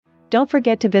Don't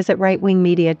forget to visit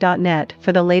rightwingmedia.net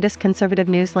for the latest conservative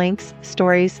news links,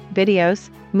 stories, videos,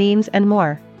 memes, and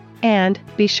more. And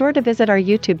be sure to visit our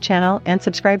YouTube channel and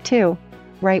subscribe to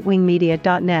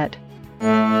rightwingmedia.net.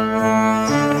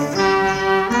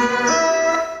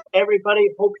 Everybody,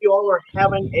 hope you all are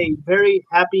having a very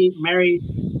happy, Merry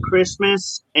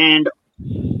Christmas, and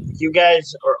you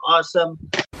guys are awesome.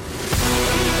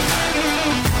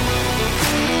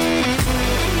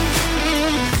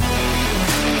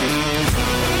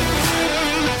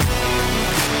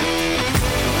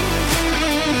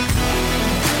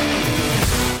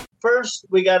 First,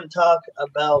 we got to talk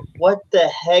about what the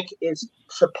heck is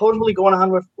supposedly going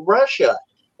on with Russia.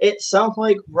 It sounds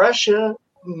like Russia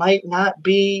might not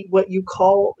be what you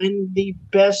call in the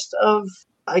best of,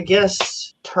 I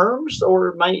guess, terms,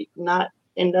 or might not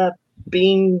end up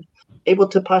being able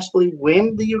to possibly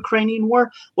win the Ukrainian war.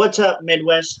 What's up,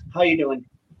 Midwest? How you doing?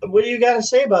 What do you got to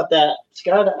say about that,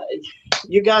 Scott?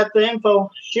 You got the info.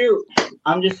 Shoot.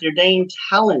 I'm just your dang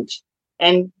talent.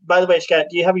 And by the way, Scott,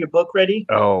 do you have your book ready?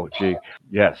 Oh, gee.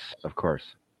 Yes, of course.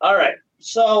 All right.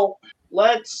 So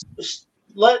I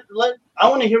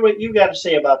want to hear what you got to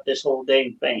say about this whole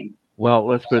dang thing. Well,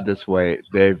 let's put it this way.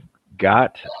 They've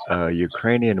got a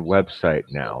Ukrainian website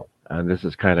now, and this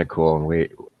is kind of cool.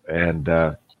 And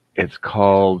it's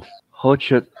called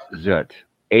Hochuzit,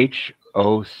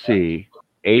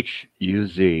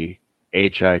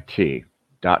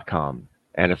 HOCHUZHIT.com,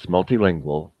 and it's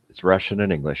multilingual. It's Russian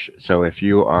and English. So if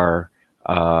you are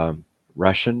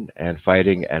Russian and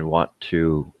fighting and want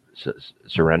to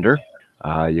surrender,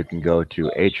 you can go to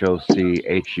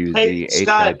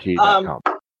HOCHUZHIT.com.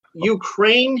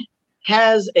 Ukraine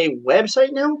has a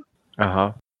website now?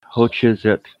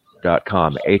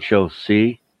 Hochuzit.com.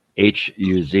 HOCHUZHIT.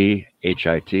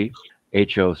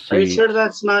 Are you sure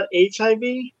that's not HIV?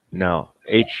 No.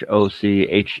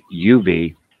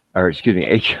 HOCHUV. Or excuse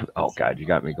me, oh God, you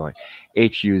got me going.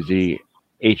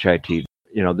 HUZHIT. You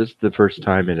know, this is the first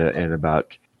time in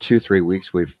about 2-3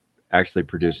 weeks we've actually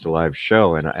produced a live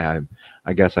show, and I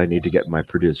guess I need to get my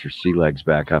producer sea legs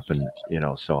back up, and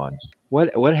so on.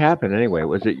 What happened anyway?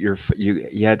 Was it you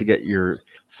had to get your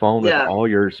phone with all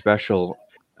your special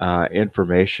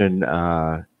information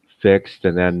fixed,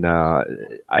 and then I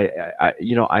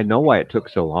know why it took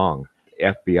so long.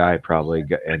 FBI probably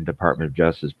and Department of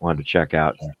Justice wanted to check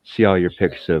out and see all your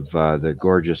pics of the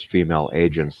gorgeous female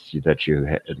agents that you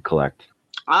collect.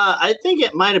 I think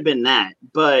it might have been that,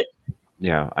 but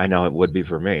yeah, I know it would be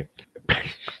for me.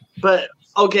 But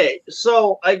okay,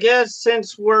 so I guess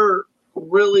since we're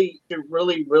really,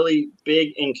 really, really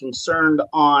big and concerned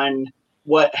on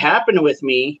what happened with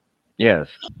me, yes,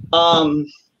 I'm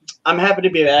happy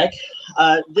to be back.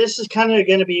 This is kind of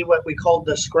going to be what we call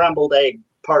the scrambled egg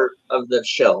part of the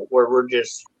show, where we're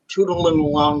just tootling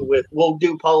along with, we'll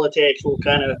do politics, we'll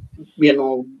kind of,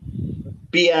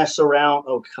 BS around.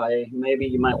 Okay, maybe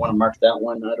you might want to mark that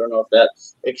one. I don't know if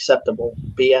that's acceptable.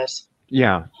 BS.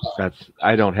 Yeah,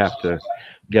 I don't have to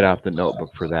get out the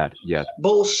notebook for that yet.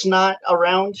 Bull snot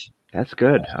around. That's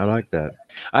good. I like that.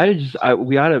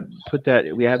 We ought to put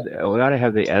that. We ought to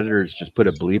have the editors just put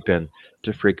a bleep in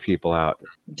to freak people out.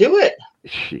 Do it.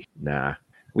 Nah.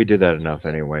 We do that enough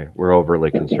anyway. We're overly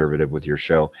conservative with your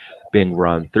show. We're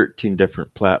on 13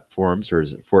 different platforms, or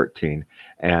is it 14,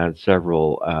 and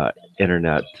several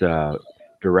internet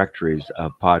directories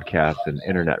of podcasts and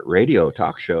internet radio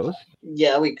talk shows.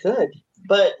 Yeah, we could.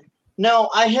 But no,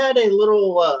 I had a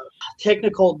little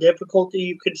technical difficulty,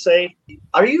 you could say.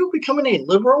 Are you becoming a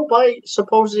liberal by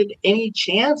supposed any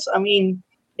chance? I mean,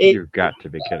 you've got to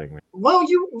be kidding me. Well,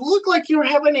 you look like you're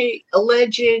having a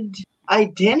alleged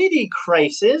identity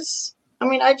crisis. I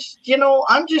mean, I'm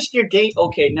just your date.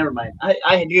 Okay, never mind.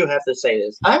 I do have to say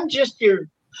this. I'm just your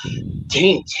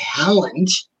dang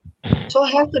talent. So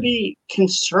I have to be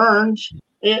concerned.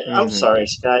 I'm sorry,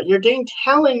 Scott. Your dang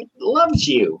talent loves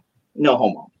you. No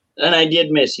homo. And I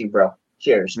did miss you, bro.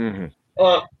 Cheers.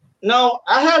 No,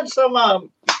 I had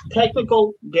some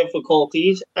technical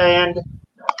difficulties, and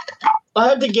I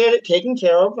had to get it taken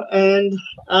care of. And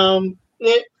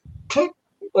it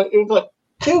was like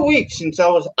 2 weeks since I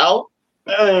was out,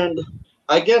 and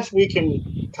I guess we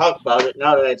can talk about it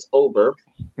now that it's over.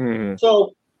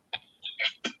 So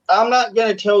I'm not going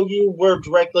to tell you where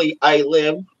directly I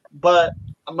live, but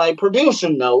my producer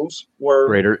knows where.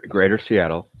 Greater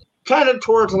Seattle. Kind of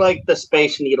towards like the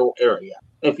Space Needle area,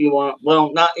 if you want.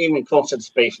 Well, not even close to the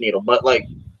Space Needle, but like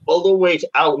all the way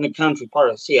out in the country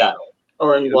part of Seattle.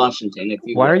 or in Washington, if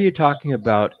you Why will. are you talking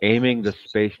about aiming the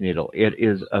Space Needle? It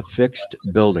is a fixed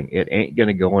building. It ain't going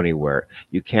to go anywhere.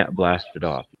 You can't blast it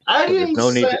off. I So there's didn't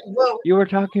no need say. to. Well, You were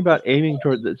talking about aiming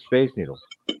toward the Space Needle.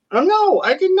 no,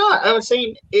 I did not. I was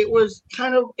saying it was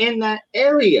kind of in that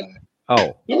area.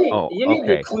 Oh, You need to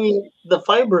okay. clean the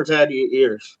fibers out of your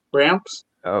ears, Gramps.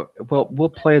 Well, we'll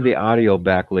play the audio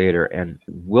back later, and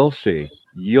we'll see.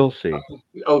 You'll see.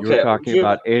 You were Okay. talking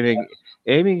about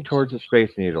aiming towards the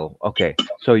Space Needle. Okay,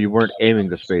 so you weren't aiming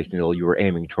the Space Needle. You were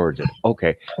aiming towards it.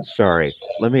 Okay, sorry.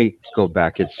 Let me go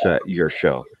back. It's your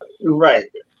show. Right.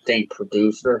 Thank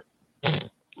producer.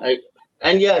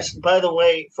 And yes, by the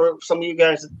way, for some of you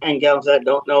guys and gals that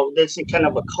don't know, this is kind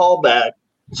of a callback.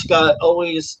 Scott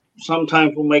always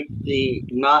sometimes will make the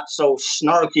not so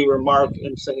snarky remark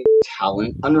and say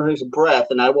talent under his breath,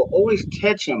 and I will always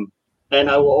catch him, and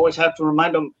I will always have to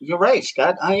remind him, "You're right,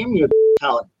 Scott. I am your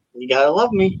talent. You gotta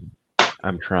love me."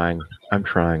 I'm trying. I'm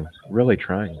trying. Really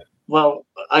trying. Well,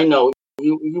 I know.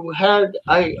 You had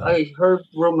I heard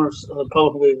rumors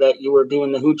supposedly that you were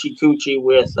doing the hoochie coochie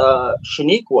with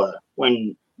Shaniqua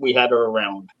when we had her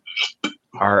around.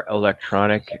 Our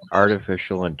electronic,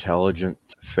 artificial intelligence,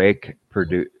 fake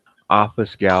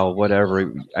office gal,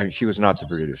 whatever. I mean, she was not the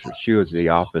producer. She was the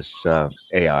office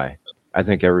AI. I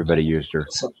think everybody used her.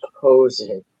 Supposed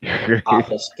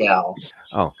office gal.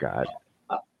 Oh God.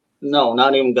 No,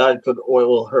 not even God could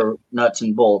oil her nuts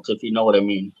and bolts, if you know what I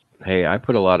mean. Hey, I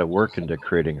put a lot of work into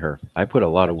creating her. I put a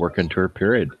lot of work into her.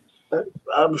 Period.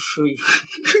 I'm sure you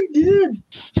did.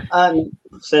 And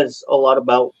says a lot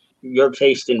about your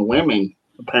taste in women,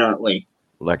 apparently.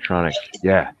 Electronics.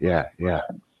 Yeah. Yeah,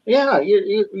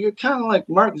 you're kind of like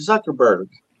Mark Zuckerberg.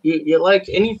 You like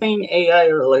anything AI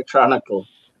or electronical.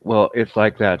 Well, it's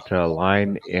like that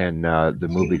line in the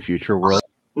movie Future World.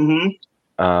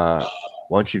 Mm-hmm.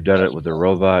 Once you've done it with a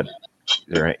robot,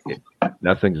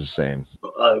 nothing's the same.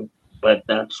 But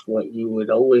that's what you would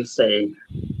always say.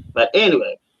 But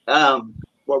anyway,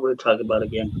 what were we talking about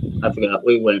again? I forgot.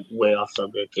 We went way off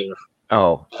subject here.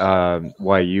 Oh,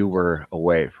 why you were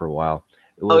away for a while.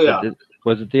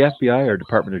 Was it the FBI or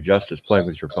Department of Justice playing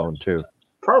with your phone too?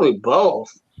 Probably both.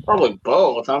 I wouldn't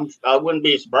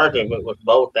be surprised if it was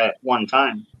both at one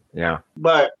time. Yeah.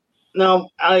 But no,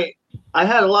 I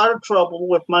had a lot of trouble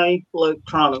with my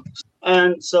electronics.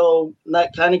 And so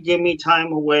that kind of gave me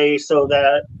time away so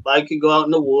that I could go out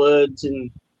in the woods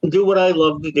and do what I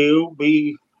love to do,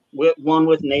 be one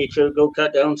with nature, go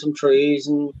cut down some trees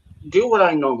and do what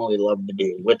I normally love to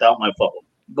do without my phone.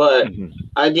 But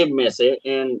I did miss it.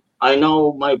 And I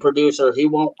know my producer, he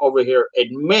won't over here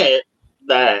admit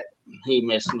that he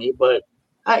missed me, but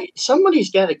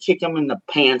somebody's got to kick him in the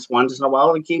pants once in a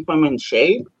while to keep him in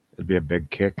shape. It'd be a big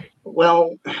kick.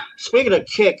 Well, speaking of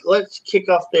kick, let's kick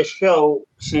off this show,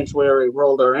 since we already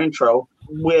rolled our intro,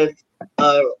 with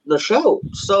the show.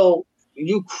 So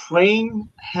Ukraine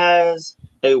has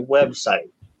a website.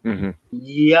 Mm-hmm.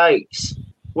 Yikes.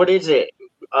 What is it?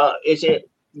 Is it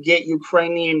Get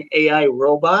Ukrainian AI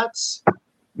Robots?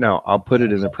 No, I'll put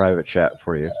it in the private chat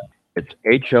for you. It's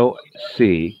HOCHUZHIT.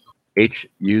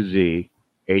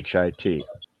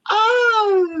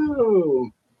 Oh!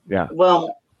 Yeah.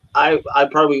 Well, I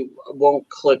probably won't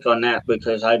click on that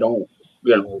because I don't,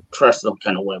 trust those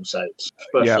kind of websites.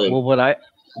 Especially. Yeah. Well, what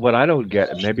I don't get,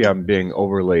 and maybe I'm being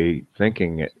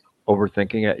overthinking it.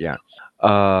 Yeah.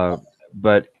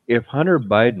 But if Hunter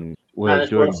Biden was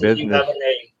doing business, you have an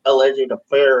alleged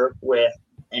affair with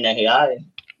an AI.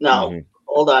 Now,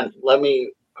 hold on. Let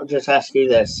me just ask you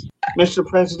this, Mr.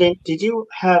 President. Did you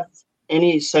have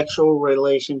any sexual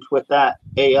relations with that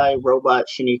AI robot,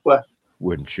 Shaniqua?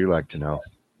 Wouldn't you like to know?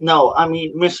 No, I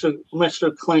mean,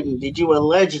 Mr. Clinton, did you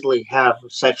allegedly have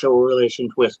sexual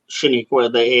relations with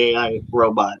Shaniqua, the AI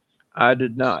robot? I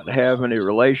did not have any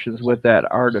relations with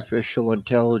that artificial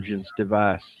intelligence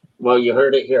device. Well, you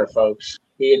heard it here, folks.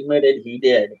 He admitted he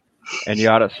did. And you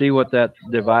ought to see what that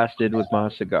device did with my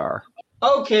cigar.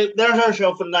 Okay, there's our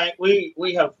show for tonight. We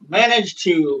have managed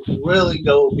to really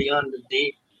go beyond the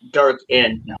deep, dark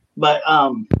end. But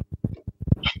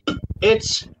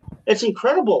it's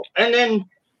incredible. And then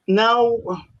now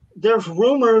there's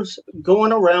rumors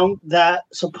going around that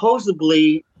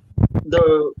supposedly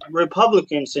the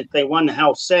Republicans, if they won the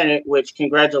House Senate, which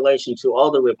congratulations to all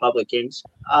the Republicans,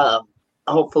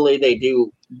 hopefully they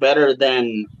do better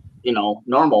than,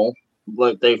 normal,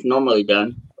 what they've normally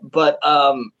done. But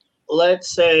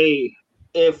let's say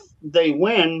if they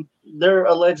win, they're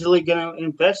allegedly going to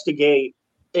investigate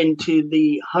into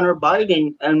the Hunter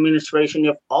Biden administration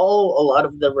if a lot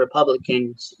of the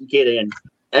Republicans get in.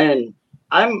 And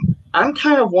I'm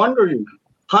kind of wondering,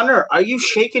 Hunter, are you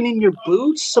shaking in your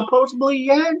boots supposedly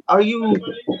yet? Are you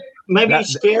maybe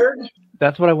scared?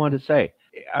 That's what I wanted to say.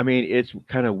 I mean, it's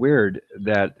kind of weird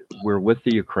that we're with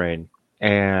the Ukraine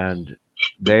and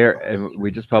and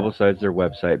we just publicized their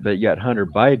website, but yet Hunter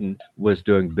Biden was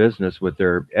doing business with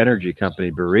their energy company,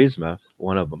 Burisma,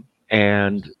 one of them.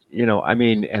 And, I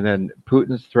mean, and then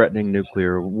Putin's threatening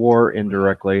nuclear war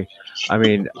indirectly. I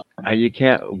mean, you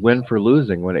can't win for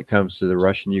losing when it comes to the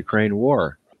Russian-Ukraine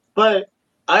war. But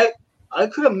I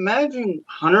could imagine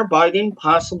Hunter Biden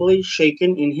possibly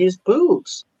shaking in his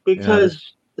boots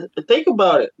because think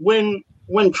about it.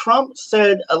 When Trump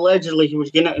said allegedly he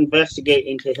was going to investigate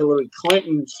into Hillary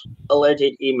Clinton's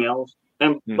alleged emails,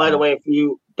 and by the way, if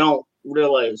you don't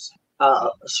realize,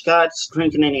 Scott's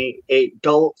drinking a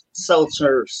adult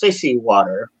seltzer sissy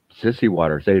water. Sissy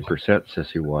water is 80%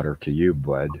 sissy water to you,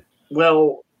 bud.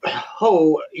 Well,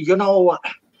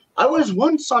 I was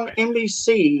once on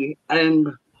NBC, and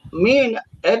me and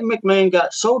Ed McMahon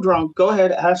got so drunk. Go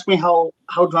ahead, ask me how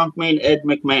drunk me and Ed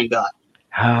McMahon got.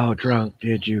 How drunk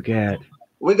did you get?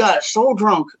 We got so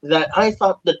drunk that I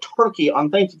thought the turkey on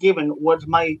Thanksgiving was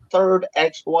my third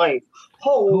ex-wife.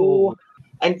 Oh,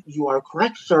 and you are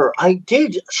correct, sir. I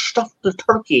did stuff the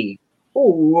turkey.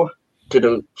 Oh, that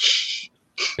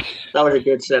was a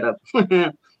good setup.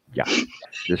 Yeah,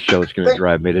 this show is going to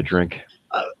drive me to drink.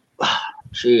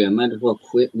 Gee, I might as well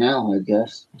quit now, I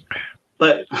guess.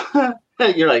 But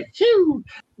you're like, phew.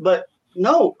 But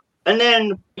no. And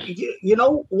then, you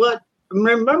know what?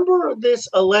 Remember this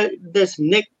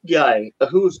Nick guy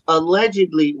who's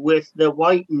allegedly with the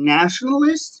white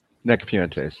nationalists? Nick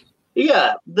Fuentes.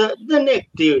 Yeah, the Nick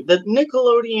dude, the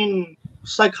Nickelodeon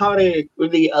psychotic,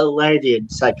 the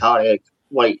alleged psychotic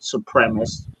white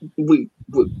supremacist.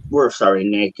 We're sorry,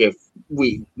 Nick, if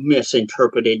we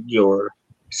misinterpreted your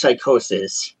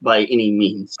psychosis by any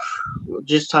means.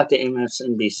 Just talk to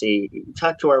MSNBC.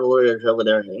 Talk to our lawyers over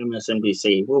there at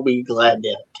MSNBC. We'll be glad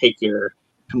to take your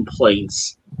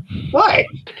complaints. Why?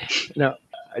 No,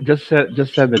 just send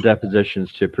the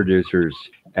depositions to producers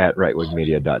at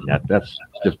rightwingmedia.net.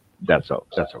 That's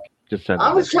okay. Just send.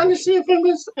 I was trying to see if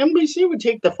NBC would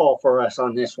take the fall for us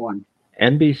on this one.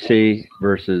 NBC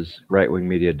versus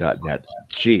rightwingmedia.net.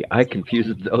 Gee, I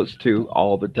confuse those two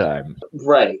all the time.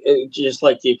 Right. Just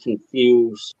like you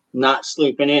confuse not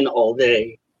sleeping in all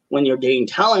day when your dating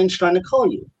talent's trying to call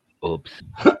you. Oops.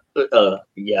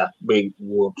 Yeah, big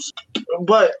whoops.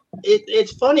 But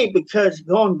it's funny because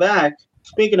going back,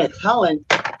 speaking of talent,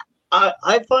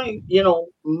 I find,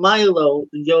 Milo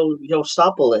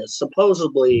Yiannopoulos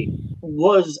supposedly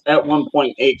was at one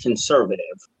point a conservative.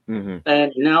 Mm-hmm.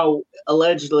 And now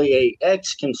allegedly a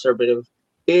ex-conservative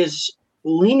is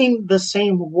leaning the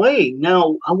same way.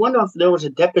 Now, I wonder if there was a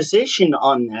deposition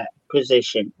on that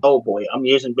position. Oh boy, I'm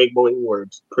using big boy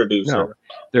words, producer. No,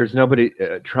 there's nobody.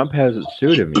 Trump hasn't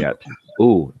sued him yet.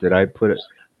 Ooh, did I put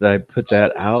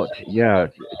that out? Yeah,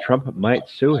 Trump might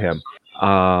sue him.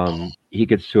 He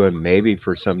could sue him maybe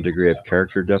for some degree of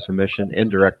character defamation,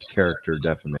 indirect character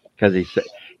defamation, because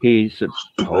he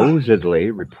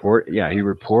supposedly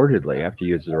reportedly, I have to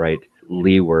use the right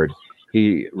Lee word,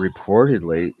 he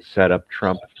reportedly set up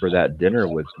Trump for that dinner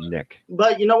with Nick.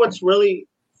 But you know what's really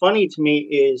funny to me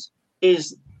is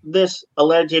this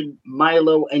alleged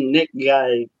Milo and Nick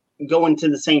guy going to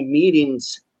the same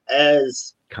meetings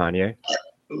as Kanye?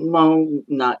 No,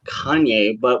 not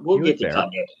Kanye, but we'll get to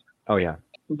Kanye. Oh yeah.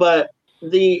 But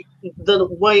the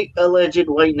alleged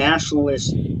white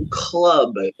nationalist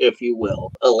club, if you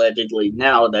will, allegedly,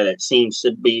 now that it seems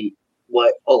to be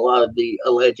what a lot of the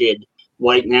alleged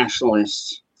white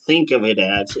nationalists think of it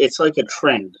as, it's like a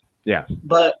trend. Yeah.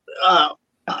 But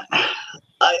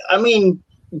I mean,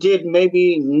 did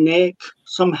maybe Nick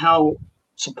somehow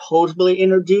supposedly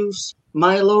introduce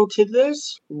Milo to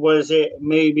this? Was it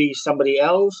maybe somebody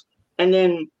else? And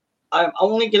then I'm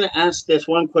only going to ask this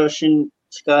one question,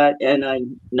 Scott, and I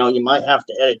know you might have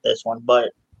to edit this one,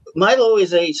 but Milo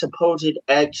is a supposed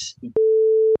ex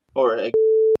or a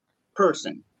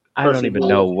person. I don't even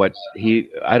know what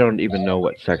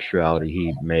sexuality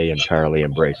he may entirely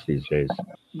embrace these days.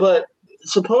 But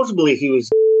supposedly he was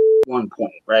at one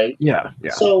point, right? Yeah.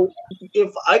 So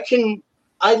if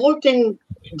I looked and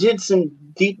did some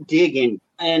deep digging,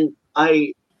 and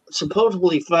I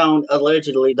supposedly found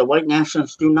allegedly the white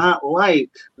nationalists do not like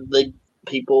the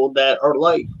people that are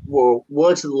like, well,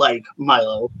 was like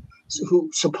Milo, who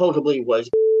supposedly was.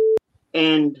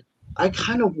 And I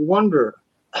kind of wonder,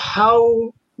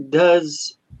 how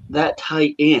does that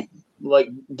tie in? Like,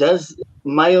 does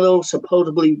Milo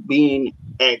supposedly being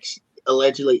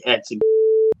allegedly ex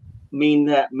mean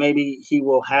that maybe he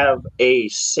will have a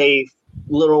safe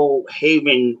little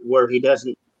haven where he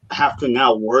doesn't have to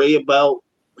now worry about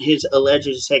his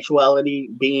alleged sexuality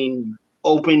being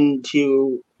open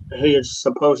to his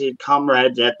supposed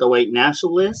comrades at the white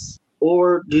nationalists?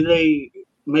 Or do they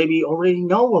maybe already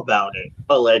know about it,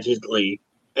 allegedly,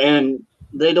 and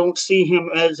they don't see him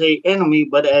as a enemy,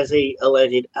 but as a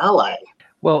alleged ally?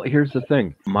 Well, here's the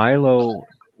thing. Milo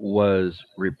was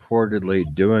reportedly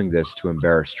doing this to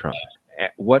embarrass Trump.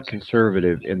 What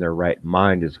conservative in their right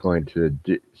mind is going to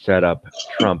set up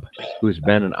Trump, who's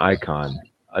been an icon,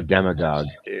 a demagogue,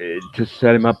 to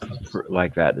set him up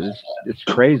like that? It's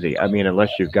crazy. I mean,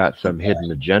 unless you've got some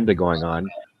hidden agenda going on.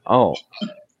 Oh,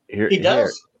 He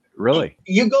does. Really?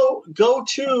 You go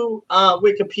to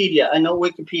Wikipedia. I know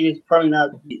Wikipedia is probably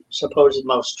not the supposed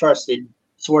most trusted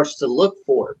source to look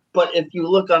for, but if you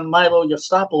look on Milo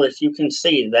Yiannopoulos, you can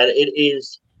see that it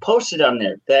is posted on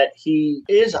there that he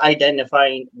is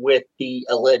identifying with the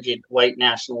alleged white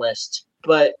nationalist.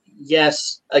 But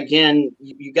yes, again,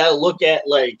 you got to look at,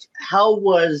 like, how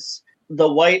was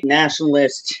the white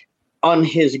nationalist on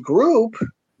his group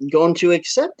going to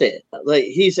accept it? Like,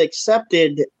 he's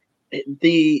accepted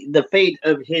the fate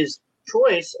of his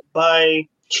choice by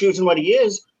choosing what he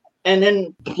is and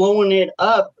then blowing it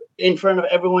up in front of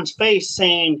everyone's face,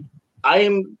 saying, I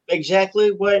am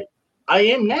exactly what I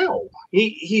am now.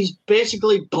 He's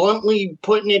basically bluntly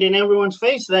putting it in everyone's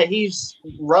face that he's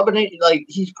rubbing it, like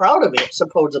he's proud of it,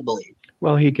 supposedly.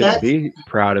 Well, he can be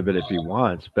proud of it if he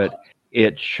wants, but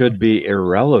it should be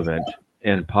irrelevant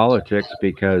in politics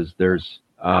because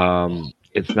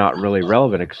it's not really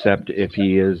relevant except if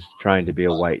he is trying to be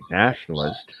a white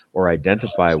nationalist or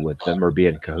identify with them or be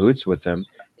in cahoots with them.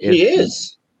 He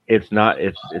is. It's not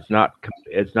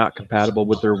compatible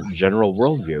with their general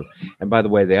worldview. And by the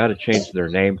way, they ought to change their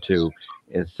name to,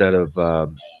 instead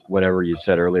of whatever you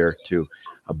said earlier, to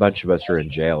a bunch of us are in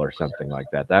jail or something like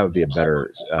that. That would be a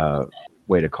better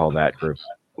way to call that group.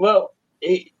 Well,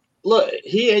 look,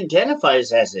 he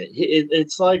identifies as it.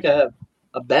 It's like a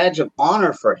badge of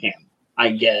honor for him, I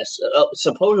guess.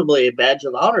 Supposedly a badge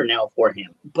of honor now for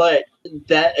him. But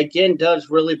that, again, does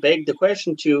really beg the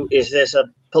question to, is this a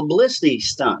publicity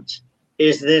stunt?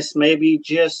 Is this maybe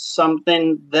just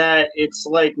something that it's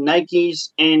like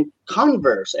Nike's and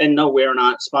Converse? And no, we're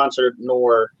not sponsored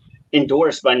nor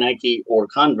endorsed by Nike or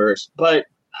Converse. But,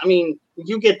 I mean,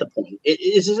 you get the point.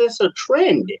 Is this a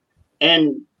trend?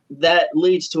 And that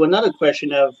leads to another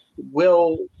question of,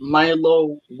 will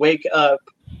Milo wake up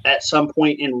at some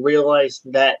point and realize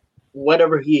that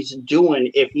whatever he's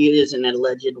doing, if he is an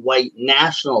alleged white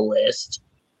nationalist,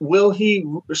 will he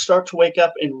start to wake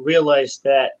up and realize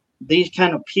that these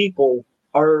kind of people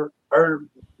are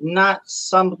not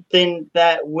something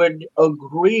that would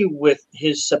agree with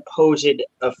his supposed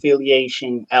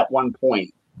affiliation at one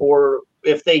point? Or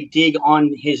if they dig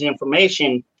on his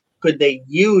information, could they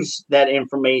use that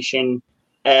information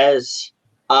as,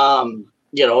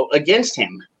 against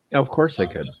him? Of course they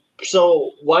could.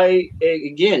 So why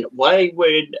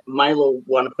would Milo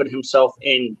want to put himself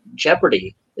in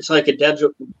jeopardy? It's like a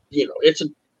desert, it's a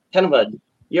kind of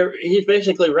he's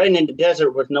basically right in the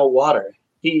desert with no water.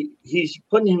 He's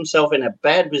putting himself in a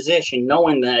bad position,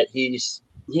 knowing that he's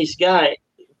got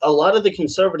a lot of the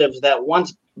conservatives that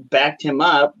once backed him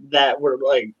up, that were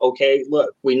like, okay,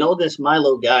 look, we know this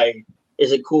Milo guy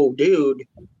is a cool dude,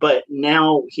 but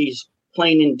now he's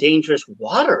playing in dangerous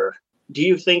water. Do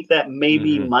you think that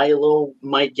maybe Milo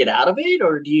might get out of it,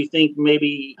 or do you think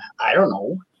maybe, I don't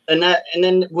know? And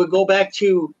then let's go back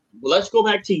to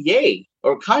Ye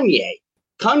or Kanye.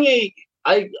 Kanye,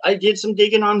 I did some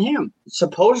digging on him.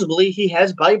 Supposedly he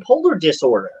has bipolar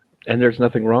disorder. And there's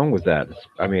nothing wrong with that.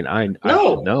 I mean, I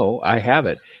should know. I have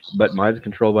it, but mine's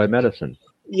controlled by medicine.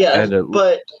 Yeah,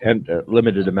 and a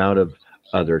limited amount of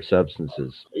other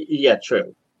substances. Yeah,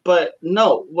 true. But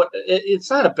no, it's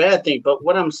not a bad thing. But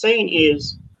what I'm saying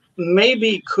is,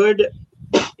 maybe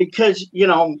because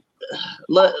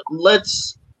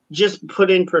let's just put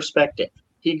in perspective.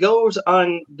 He goes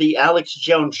on the Alex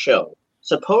Jones show,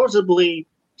 supposedly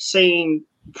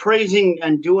praising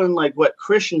and doing like what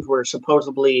Christians were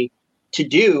supposedly to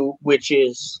do, which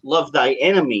is love thy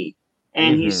enemy.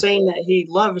 And he's saying that he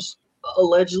loves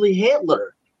allegedly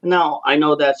Hitler. Now, I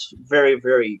know that's very,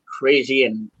 very crazy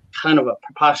and kind of a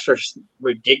preposterous,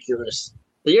 ridiculous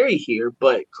theory here,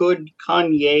 but could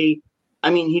Kanye, I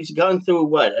mean, he's gone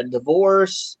through a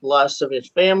divorce, loss of his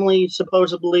family,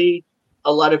 supposedly.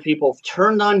 A lot of people have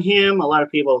turned on him. A lot of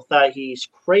people thought he's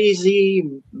crazy.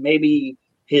 Maybe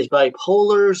his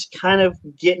bipolar's kind of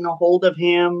getting a hold of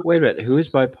him. Wait a minute, who is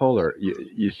bipolar?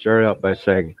 You started out by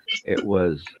saying it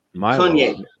was Milo.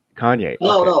 Kanye.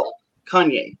 No,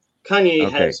 Kanye. Kanye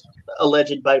has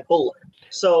alleged bipolar.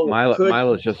 So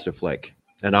Milo's just a flake.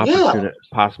 An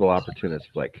possible opportunist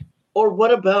flick. Or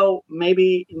what about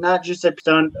maybe not just a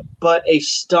stunt, but a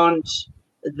stunt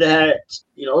that,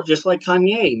 just like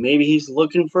Kanye, maybe he's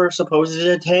looking for supposed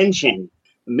attention.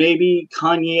 Maybe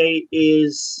Kanye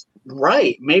is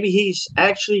right. Maybe he's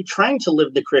actually trying to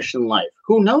live the Christian life.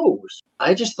 Who knows?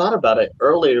 I just thought about it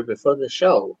earlier before the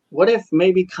show. What if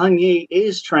maybe Kanye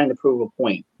is trying to prove a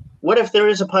point? What if there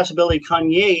is a possibility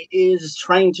Kanye is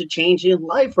trying to change his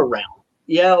life around?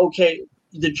 Yeah, okay.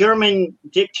 The German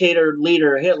dictator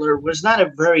leader, Hitler, was not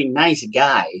a very nice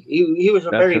guy. He was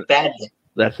bad guy.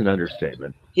 That's an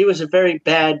understatement. He was a very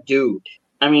bad dude.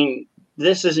 I mean,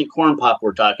 this isn't corn pop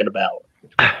we're talking about.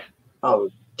 Oh,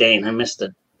 dang, I missed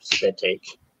the spit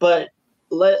take. But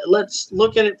let's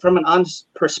look at it from an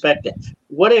honest perspective.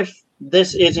 What if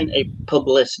this isn't a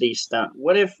publicity stunt?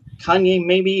 What if Kanye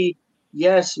maybe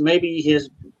his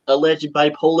alleged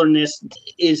bipolarness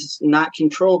is not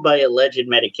controlled by alleged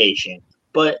medication?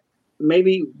 But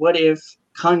maybe what if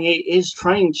Kanye is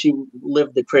trying to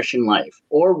live the Christian life?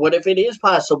 Or what if it is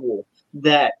possible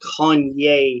that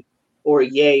Kanye or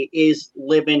Ye is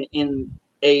living in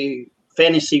a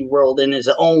fantasy world in his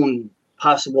own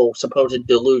possible supposed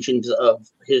delusions of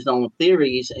his own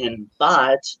theories and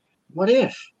thoughts? What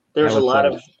if? There's a lot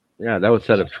of... Yeah, that was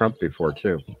said of Trump before,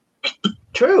 too.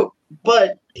 True.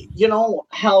 But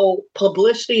how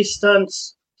publicity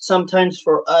stunts sometimes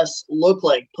for us look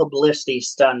like publicity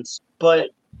stunts, but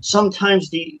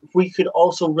sometimes we could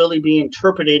also really be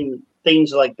interpreting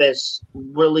things like this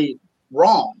really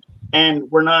wrong, and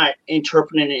we're not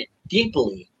interpreting it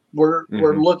deeply. We're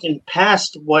looking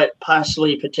past what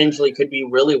potentially could be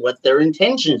really what their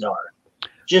intentions are.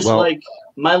 Like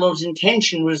Milo's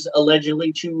intention was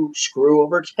allegedly to screw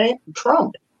over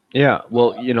Trump. Yeah,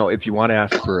 well, if you want to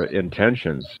ask for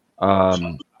intentions,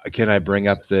 can I bring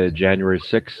up the January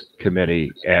 6th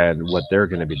committee and what they're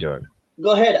going to be doing?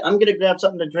 Go ahead. I'm going to grab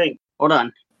something to drink. Hold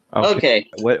on. Okay.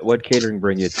 What catering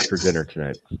bring you for dinner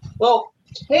tonight? Well,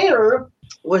 Taylor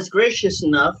was gracious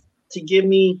enough to give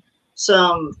me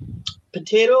some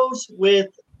potatoes with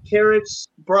carrots,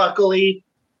 broccoli,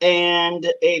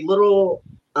 and a little...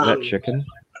 Is that chicken?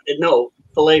 No,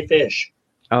 filet fish.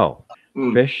 Oh,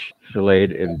 fish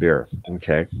filleted in beer.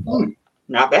 Okay.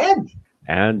 Not bad.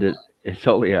 And it's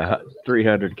only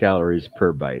 300 calories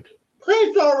per bite.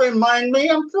 Please don't remind me.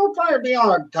 I'm still trying to be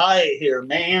on a diet here,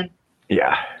 man.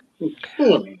 Yeah.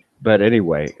 But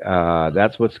anyway,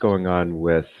 that's what's going on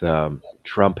with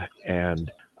Trump. And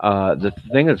the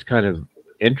thing that's kind of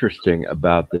interesting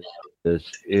about this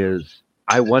is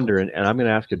I wonder, and I'm going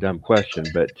to ask a dumb question,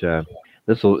 but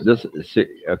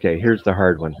okay, here's the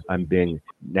hard one. I'm being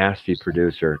nasty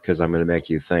producer because I'm going to make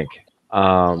you think.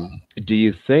 Do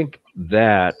you think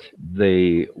that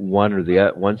the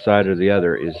one side or the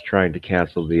other is trying to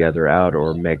cancel the other out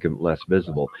or make them less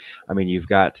visible? I mean, you've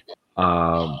got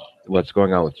what's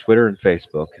going on with Twitter and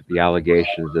Facebook, the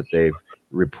allegations that they've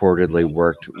reportedly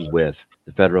worked with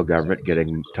the federal government,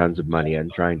 getting tons of money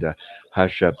and trying to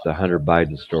hush up the Hunter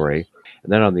Biden story.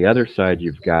 And then on the other side,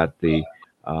 you've got the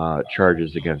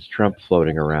charges against Trump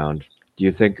floating around. Do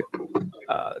you think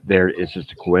there is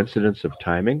just a coincidence of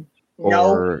timing?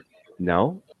 Or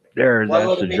no?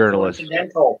 That's a journalist.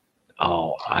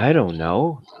 Oh, I don't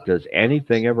know. Does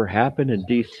anything ever happen in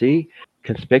D.C.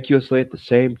 conspicuously at the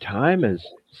same time as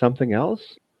something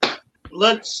else?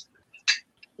 Let's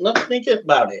think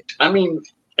about it. I mean,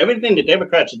 everything the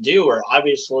Democrats do are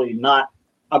obviously not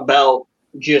about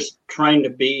just trying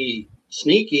to be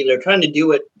sneaky. They're trying to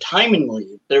do it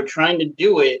timingly. They're trying to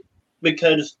do it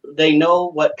because they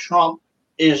know what Trump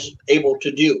is able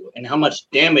to do and how much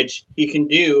damage he can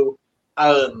do.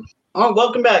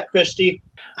 Welcome back, Christy.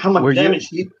 How much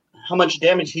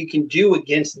damage he can do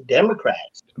against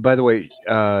Democrats. By the way,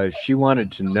 she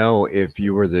wanted to know if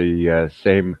you were the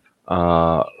same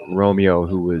Romeo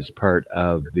who was part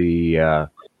of the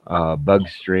bug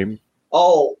stream.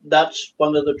 Oh, that's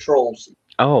one of the trolls.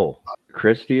 Oh,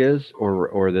 Christy is,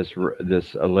 or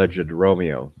this alleged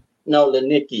Romeo? No, the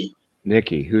Nikki.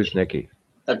 Nikki, who's Nikki?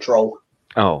 A troll.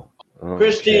 Oh,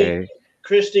 okay.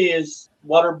 Christy is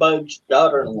Waterbug's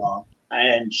daughter-in-law,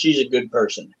 and she's a good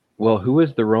person. Well, who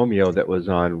is the Romeo that was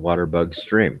on Waterbug's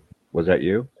stream? Was that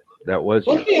you? That was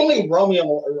you. What's the only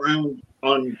Romeo around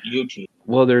on YouTube?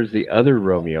 Well, there's the other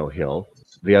Romeo Hill,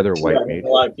 the other white meat. A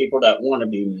lot of people that want to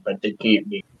be, but they can't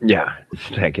be. Yeah,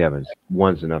 thank heavens.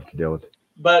 One's enough to deal with.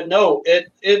 But no,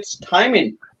 it's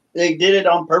timing. They did it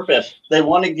on purpose. They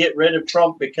want to get rid of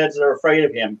Trump because they're afraid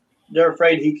of him. They're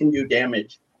afraid he can do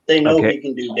damage. They know he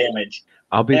can do damage.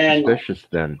 I'll be suspicious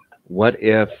then. What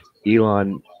if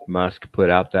Elon Musk put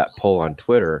out that poll on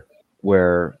Twitter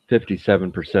where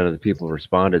 57% of the people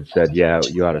responded said, yeah,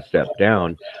 you ought to step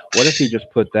down. What if he just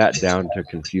put that down to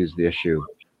confuse the issue,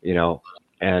 you know,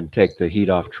 and take the heat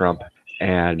off Trump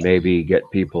and maybe get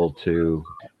people to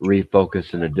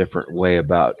refocus in a different way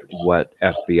about what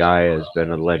FBI has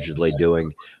been allegedly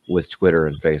doing with Twitter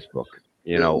and Facebook?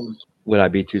 You know, would I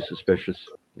be too suspicious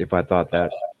if I thought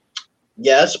that?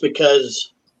 Yes,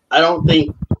 because I don't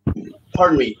think,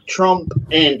 pardon me, Trump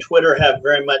and Twitter have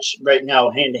very much right now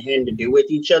hand-to-hand to do with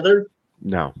each other.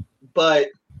 No. But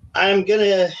I'm going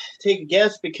to take a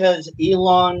guess because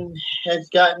Elon has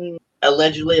gotten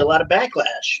allegedly a lot of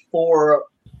backlash for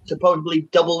supposedly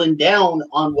doubling down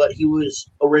on what he was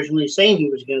originally saying he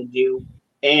was going to do.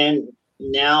 And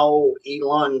now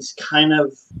Elon's kind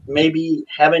of maybe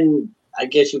having, I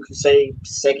guess you could say,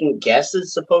 second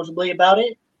guesses supposedly about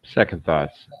it. Second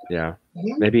thoughts. Yeah.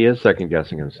 Maybe he is second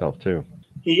guessing himself too.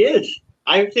 He is.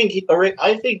 I think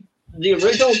the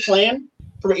original plan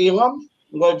for Elon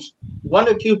was one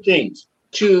of two things: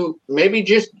 to maybe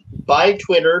just buy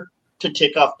Twitter to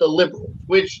tick off the liberals,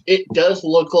 which it does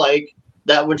look like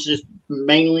that was just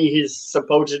mainly his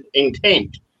supposed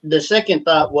intent. The second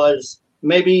thought was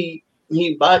maybe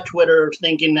he bought Twitter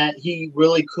thinking that he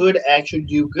really could actually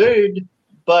do good,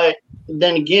 but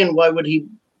then again, why would he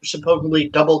supposedly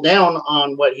double down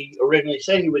on what he originally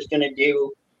said he was going to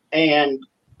do and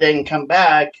then come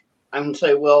back and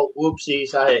say, well,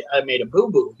 whoopsies, I made a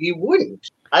boo-boo? He wouldn't.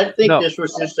 I think this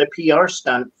was just a PR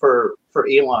stunt for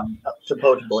Elon,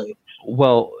 supposedly.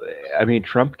 Well, I mean,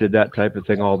 Trump did that type of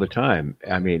thing all the time.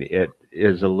 I mean, it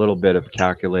is a little bit of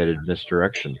calculated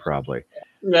misdirection, probably.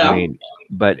 Yeah. I mean,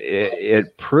 but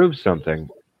it proves something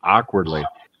awkwardly.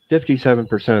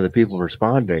 57% of the people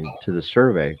responding to the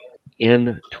survey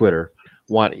in Twitter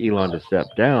want Elon to step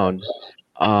down.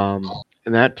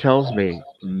 And that tells me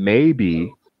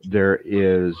maybe there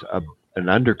is an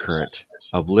undercurrent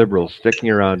of liberals sticking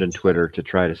around in Twitter to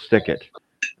try to stick it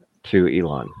to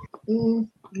Elon.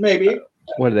 Maybe.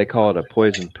 What do they call it? A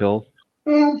poison pill?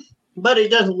 But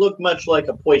it doesn't look much like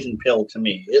a poison pill to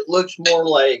me. It looks more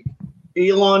like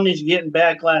Elon is getting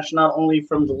backlash not only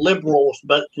from the liberals,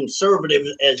 but conservatives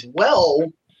as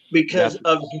well because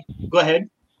of... Go ahead.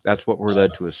 That's what we're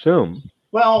led to assume.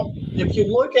 Well, if you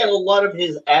look at a lot of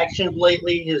his actions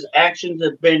lately, his actions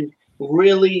have been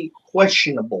really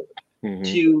questionable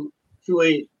to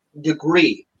a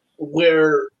degree.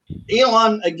 Where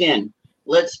Elon, again,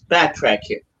 let's backtrack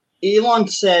here. Elon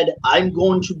said, I'm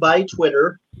going to buy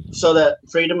Twitter so that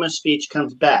freedom of speech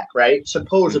comes back, right?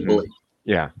 Supposedly.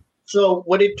 Yeah. So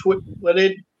what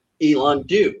did Elon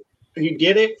do? He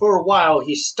did it for a while.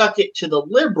 He stuck it to the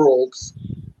liberals.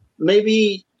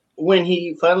 Maybe when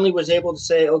he finally was able to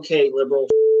say, okay, liberals,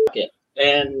 f*** it,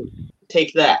 and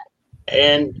take that.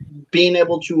 And being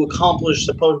able to accomplish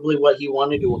supposedly what he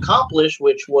wanted to accomplish,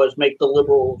 which was make the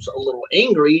liberals a little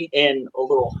angry and a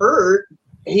little hurt,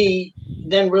 he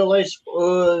then realized,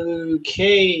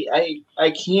 okay,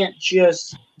 I can't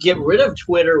just get rid of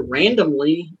Twitter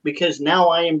randomly because now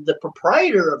I am the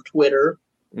proprietor of Twitter.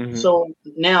 So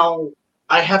now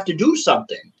I have to do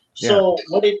something. Yeah. So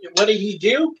what did he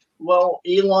do? Well,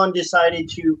 Elon decided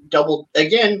to double,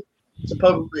 again,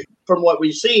 supposedly, from what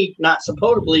we see, not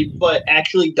supposedly, but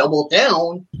actually double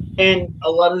down. And a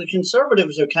lot of the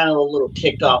conservatives are kind of a little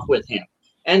ticked off with him.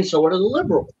 And so are the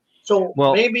liberals. So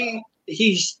maybe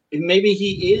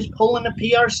he is pulling a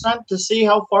PR stunt to see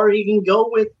how far he can go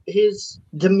with his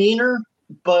demeanor.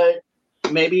 But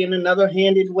maybe in another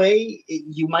handed way,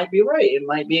 you might be right. It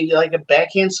might be like a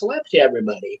backhand slap to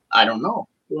everybody. I don't know.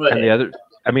 And the other...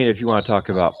 I mean, if you want to talk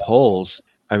about polls,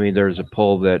 I mean, there's a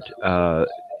poll that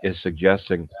is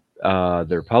suggesting the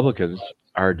Republicans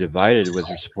are divided with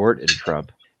their support in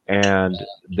Trump. And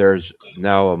there's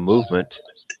now a movement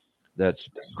that's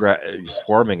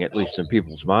forming, at least in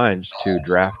people's minds, to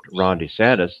draft Ron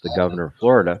DeSantis, the governor of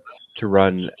Florida, to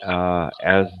run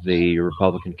as the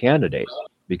Republican candidate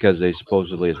because they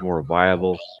supposedly is more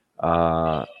viable.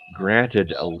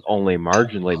 Granted, only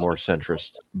marginally more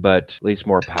centrist, but at least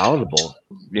more palatable.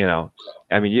 You know,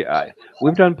 I mean,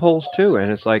 we've done polls too,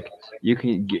 and it's like you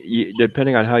can,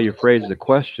 depending on how you phrase the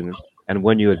question and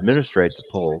when you administer the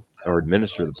poll,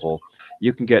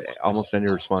 you can get almost any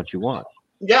response you want.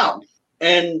 Yeah,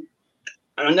 and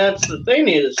that's the thing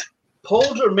is,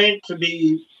 polls are meant to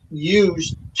be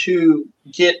used to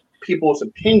get people's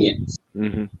opinions,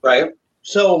 right?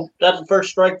 So that's the first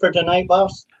strike for tonight,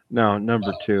 boss. No,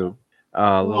 number two.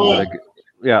 A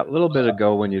little bit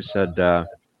ago when you said,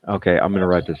 okay, I'm going to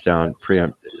write this down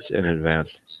in advance.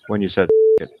 When you said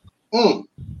it.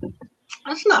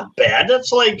 That's not bad.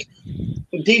 That's like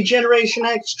D-Generation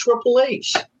X Triple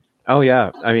H. Oh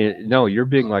yeah, I mean, no, you're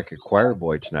being like a choir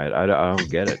boy tonight. I don't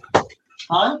get it.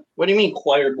 Huh? What do you mean,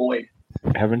 choir boy?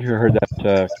 Haven't you heard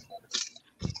that?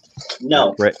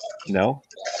 No, Right? No.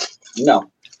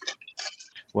 no.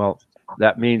 Well,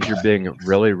 that means you're being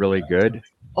really, really good.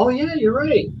 Oh yeah, you're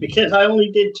right. Because I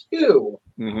only did 2.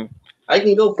 Hmm. I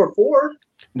can go for 4.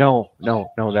 No,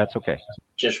 no, no, that's okay.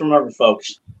 Just remember,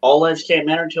 folks, all lives can't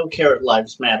matter until carrot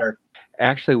lives matter.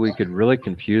 Actually, we could really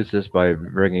confuse this by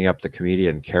bringing up the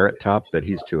comedian Carrot Top, but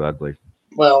he's too ugly.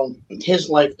 Well, his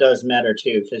life does matter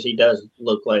too, because he does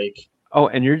look like. Oh,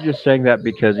 and you're just saying that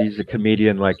because he's a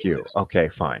comedian like you. Okay,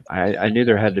 fine. I knew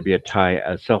there had to be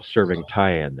a self-serving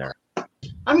tie in there.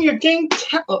 I'm your dang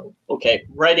talent. Okay,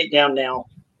 write it down now.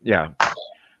 Yeah,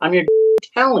 I'm your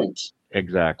talent.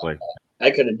 exactly.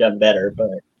 I could have done better, but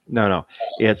No.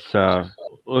 It's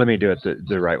let me do it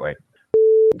the right way.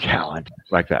 Talent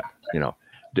like that,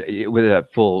 with that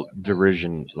full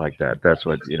derision like that. That's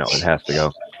what it has to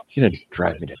go. You're gonna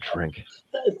drive me to drink.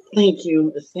 thank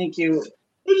you. Thank you.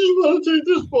 I just want to take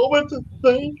this moment to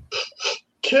thank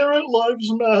Carrot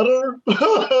Lives Matter.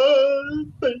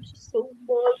 Thank you so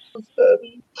much,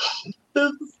 Abby.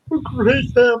 This is so great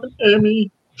having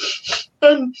Emmy.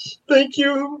 And thank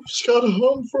you, Scott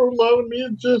Hum, for allowing me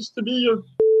just to be your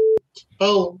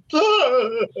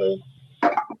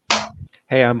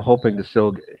Hey, I'm hoping to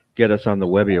still get us on the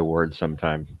Webby Awards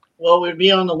sometime. Well, we'd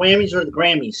be on the Whammies or the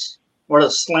Grammys or the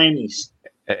Slammies.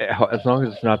 As long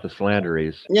as it's not the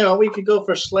slanderies. We could go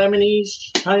for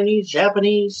Slaminese, Chinese,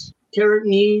 Japanese,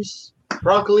 Carrotinese,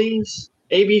 Broccolis,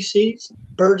 ABCs,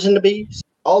 Birds and the Bees,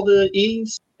 all the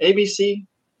E's, ABC,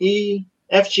 E,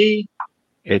 F, G.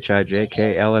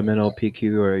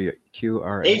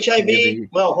 HIJKLMNOPQRQR. HIV.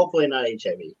 Well, hopefully not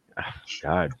HIV. Oh,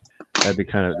 God, that'd be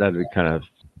kind of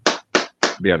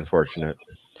be unfortunate.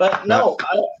 But no,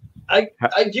 I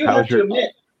do have to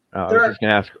admit. I was just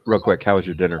gonna ask real quick. How was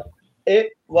your dinner?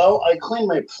 Well, I cleaned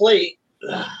my plate.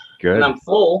 Good. And I'm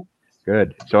full.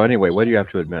 Good. So anyway, what do you have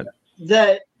to admit?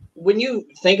 That when you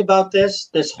think about this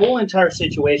whole entire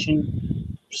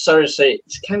situation, sorry to say,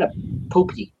 it's kind of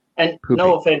poopy. And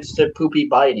no offense to Poopy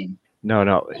Biden.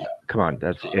 No. Come on,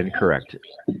 that's incorrect.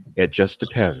 It just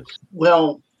depends.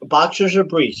 Well, boxers or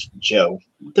briefs, Joe.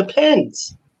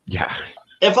 Depends. Yeah.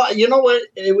 You know what?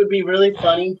 It would be really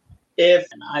funny if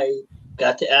I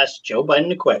got to ask Joe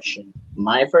Biden a question.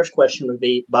 My first question would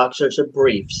be boxers or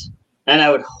briefs. And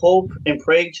I would hope and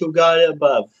pray to God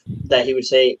above that he would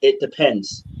say, it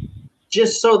depends.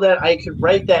 Just so that I could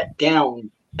write that down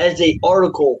as an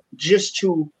article just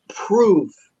to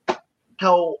prove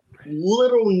how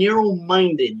little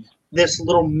narrow-minded this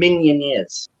little minion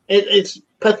is. It's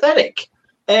pathetic.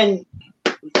 And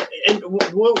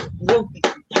we'll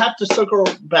have to circle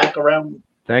back around.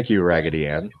 Thank you, Raggedy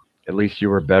Ann. At least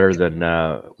you were better than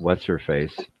what's her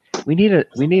face. We need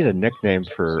a nickname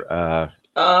for.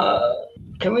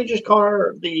 Can we just call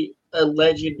her the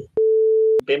alleged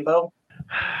bimbo?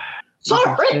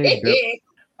 Sorry.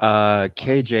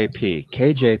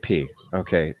 KJP.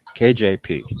 Okay,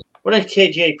 KJP. What is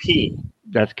KJP?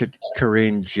 That's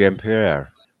Karine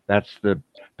Jean-Pierre. That's the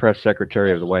press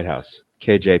secretary of the White House.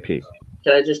 KJP.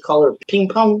 Can I just call her Ping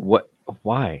Pong? What?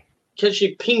 Why? Because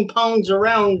she ping pongs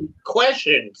around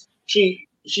questions. She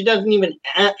doesn't even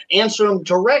answer them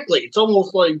directly. It's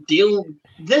almost like dealing.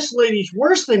 This lady's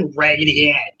worse than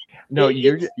Raggedy Ann. No,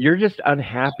 you're just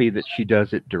unhappy that she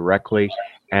does it directly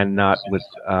and not with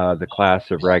the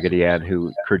class of Raggedy Ann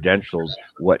who credentialed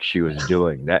what she was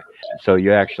doing. So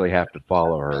you actually have to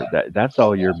follow her. That's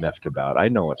all you're miffed about. I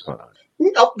know what's going on.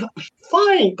 No,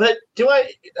 fine, but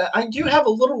I do have a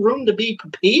little room to be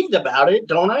peeved about it,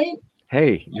 don't I?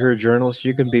 Hey, you're a journalist.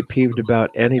 You can be peeved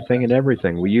about anything and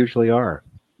everything. We usually are.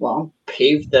 Well, I'm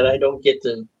peeved that I don't get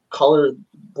to color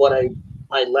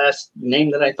my last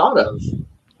name that I thought of.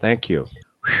 Thank you.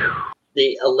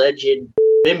 The alleged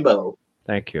bimbo.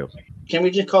 Thank you. Can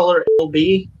we just call her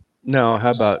LB? No,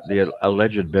 how about the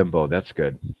alleged bimbo? That's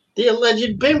good. The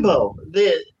alleged bimbo.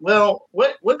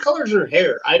 What color's her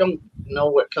hair? I don't know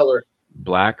what color.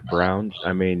 Black, brown.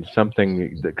 I mean,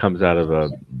 something that comes out of a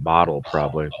bottle,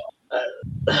 probably.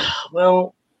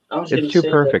 It's too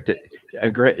perfect.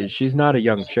 She's not a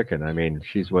young chicken. I mean,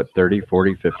 she's 30,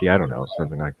 40, 50, I don't know,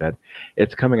 something like that.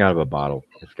 It's coming out of a bottle.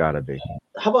 It's got to be.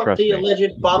 How about the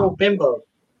alleged bottle bimbo?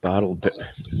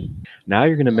 Now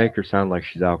you're going to make her sound like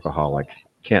she's alcoholic.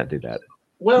 Can't do that.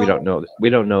 Well, we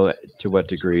don't know to what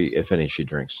degree, if any, she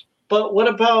drinks. But what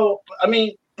about? I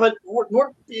mean, but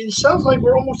it sounds like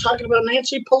we're almost talking about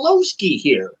Nancy Pelosi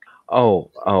here. Oh,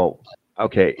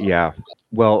 okay, yeah.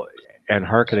 Well, and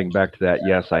hearkening back to that,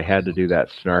 yes, I had to do that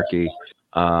snarky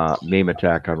meme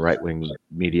attack on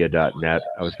rightwingmedia.net.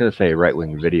 I was going to say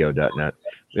rightwingvideo.net.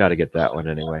 We got to get that one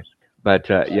anyway. But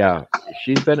yeah,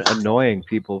 she's been annoying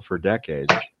people for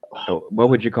decades. So what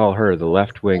would you call her? The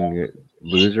left-wing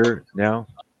loser now?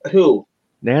 Who?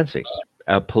 Nancy.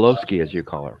 Pelosi, as you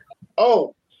call her.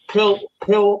 Oh,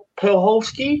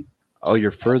 Pilholsky? Oh,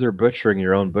 you're further butchering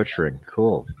your own butchering.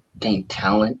 Cool. Dang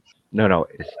talent. No,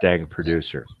 it's dang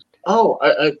producer. Oh,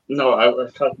 no, I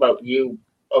was talking about you.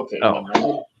 Okay.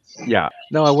 Oh, yeah.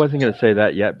 No, I wasn't going to say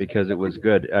that yet because it was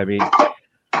good. I mean,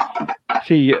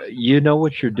 see, you know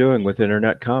what you're doing with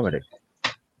internet comedy.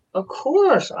 Of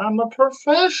course, I'm a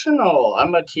professional.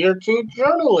 I'm a tier 2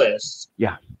 journalist.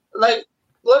 Yeah. Like,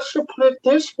 let's just put it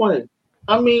this way.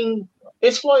 I mean,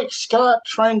 it's like Scott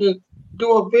trying to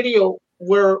do a video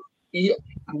where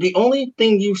the only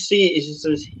thing you see is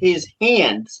his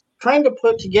hands trying to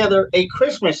put together a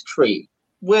Christmas tree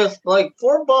with like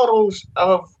 4 bottles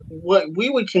of what we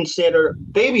would consider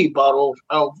baby bottles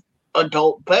of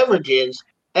adult beverages,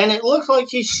 and it looks like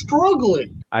he's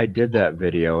struggling. I did that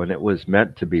video, and it was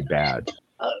meant to be bad.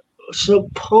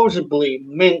 Supposedly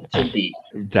meant to be.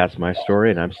 That's my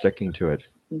story, and I'm sticking to it.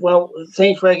 Well,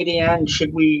 thanks, Raggedy Ann.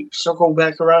 Should we circle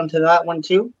back around to that one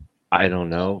too? I don't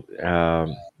know,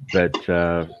 but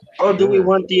or do we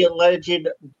want the alleged?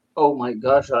 Oh my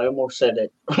gosh, I almost said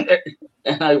it,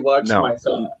 and I watched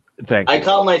myself. Thank you. I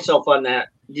caught myself on that.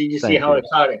 Did you see how I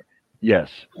caught it?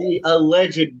 Yes. The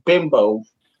alleged bimbo,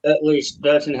 at least,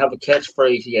 doesn't have a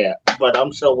catchphrase yet, but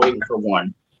I'm still waiting for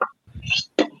one.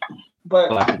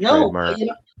 But no,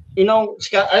 you know,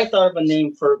 Scott, I thought of a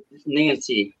name for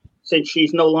Nancy since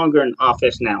she's no longer in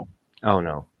office now. Oh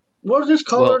no. We'll just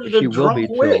call her the drunk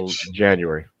witch. Till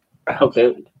January.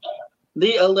 Okay.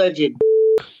 The alleged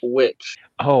witch.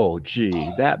 Oh,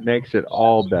 gee, that makes it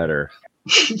all better.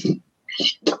 Did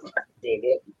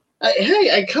it?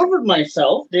 Hey, I covered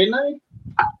myself, didn't I?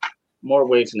 More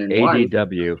ways than one.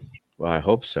 ADW. Well, I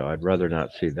hope so. I'd rather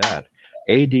not see that.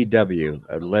 ADW,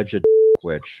 alleged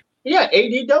witch. Yeah,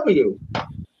 ADW.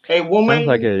 A woman. Sounds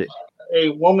like a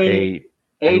woman.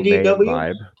 ADW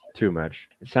vibe. Too much.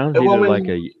 It sounds either like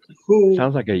a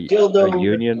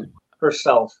union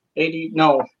herself.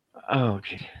 No. Oh,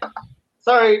 gee.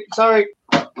 Sorry.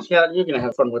 Yeah, you're gonna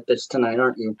have fun with this tonight,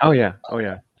 aren't you? Oh yeah.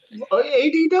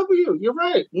 ADW. You're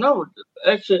right. No,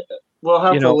 actually, we'll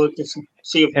have to look to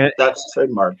see if that's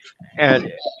trademarked.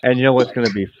 And you know what's going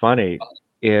to be funny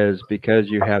is because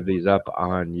you have these up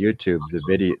on YouTube,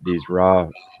 these raw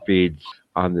feeds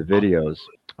on the videos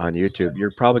on YouTube,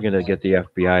 you're probably going to get the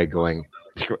FBI going,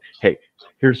 hey,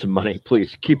 here's some money,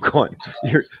 please keep going.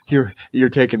 You're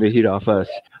taking the heat off us.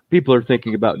 People are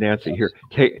thinking about Nancy. Here,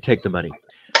 take the money.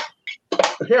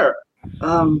 Here,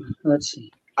 let's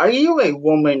see. Are you a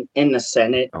woman in the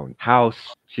Senate? Oh, House.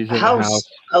 She's in the House.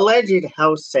 Alleged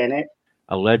House Senate.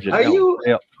 Alleged. Are you?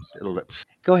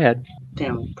 Go ahead.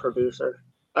 Damn, producer.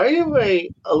 Are you a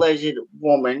alleged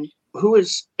woman who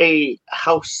is a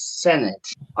House Senate?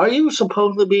 Are you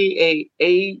supposed to be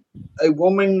a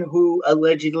woman who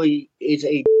allegedly is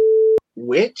a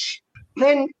witch?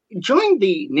 Then join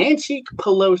the Nancy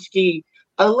Pelosi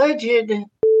alleged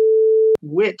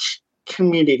witch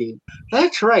community.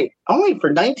 That's right. Only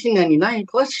for $19.99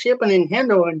 plus shipping and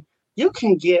handling, you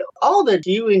can get all that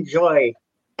you enjoy.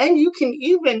 And you can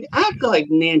even act like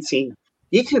Nancy.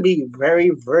 You can be very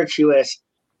virtuous.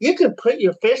 You can put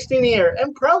your fist in the air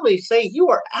and probably say you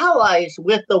are allies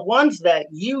with the ones that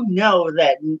you know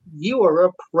that you are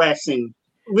oppressing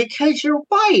because you're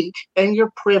white and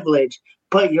you're privileged,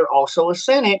 but you're also a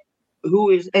Senate who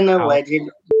is an alleged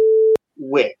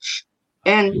witch.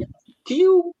 And do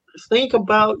you think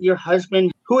about your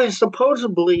husband who is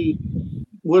supposedly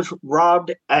was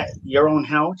robbed at your own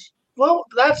house? Well,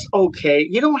 that's okay.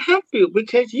 You don't have to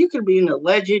because you could be an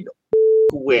alleged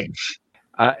witch.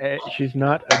 She's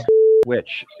not a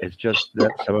witch. It's just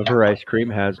that some of her ice cream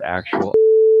has actual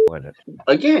in it.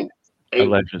 Again.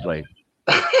 Allegedly.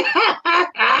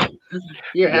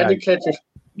 You had to catch it.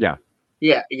 Yeah.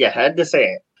 Yeah, you had to say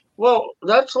it. Well,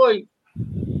 that's like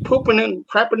pooping and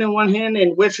crapping in one hand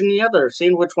and witching the other,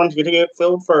 seeing which one's going to get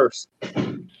filled first.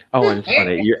 Oh, and it's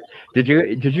funny. Did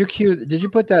you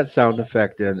put that sound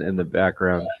effect in the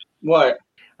background? What?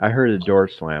 I heard a door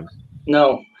slam.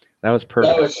 No. That was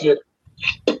perfect.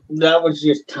 That was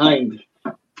just timed.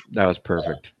 That was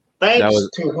perfect. Thanks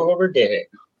to whoever did it.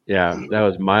 Yeah, that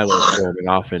was Milo storming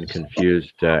off in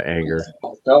confused anger.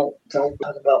 Don't talk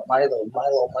about Milo.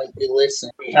 Milo might be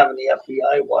listening. We have the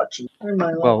FBI watching. Hi,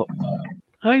 Milo. Well,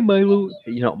 hi, Milo.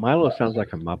 You know, Milo sounds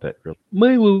like a Muppet.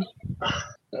 Milo.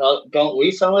 Don't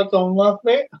we sound like a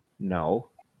Muppet? No.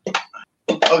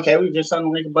 Okay, we just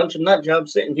sound like a bunch of nut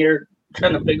jobs sitting here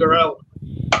trying to figure out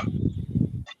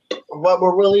what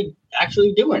we're really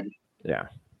actually doing. Yeah.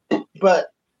 But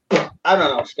I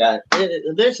don't know, Scott.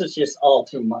 This is just all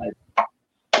too much.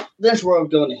 This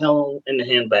world going to hell in the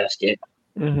handbasket.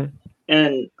 Mm-hmm.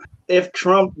 And if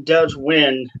Trump does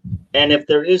win, and if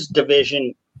there is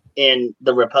division in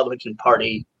the Republican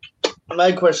Party,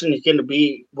 my question is going to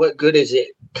be, what good does it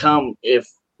come if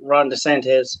Ron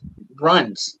DeSantis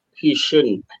runs? He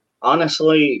shouldn't.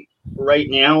 Honestly, right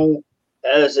now,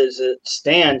 as it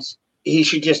stands, he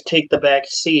should just take the back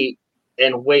seat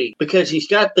and wait, because he's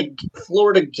got the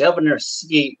Florida governor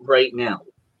seat right now.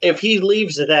 If he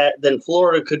leaves that, then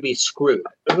Florida could be screwed.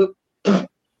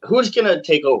 Who's going to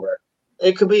take over?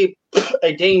 It could be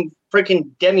a dang freaking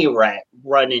Demi-rat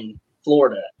running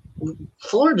Florida.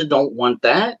 Florida don't want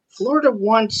that. Florida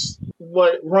wants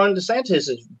what Ron DeSantis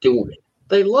is doing.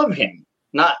 They love him.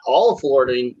 Not all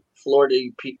Florida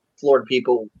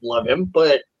people love him,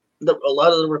 but a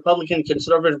lot of the Republican,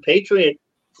 conservative, patriot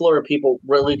Florida people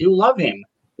really do love him.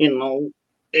 You know,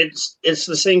 it's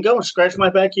the same go. Scratch my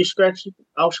back,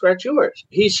 I'll scratch yours.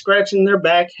 He's scratching their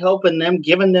back, helping them,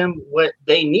 giving them what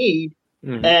they need,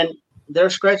 and they're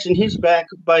scratching his back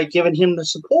by giving him the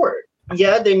support.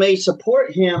 Yeah, they may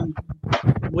support him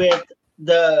with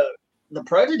the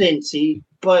presidency,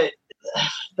 but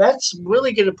that's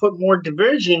really going to put more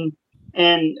division,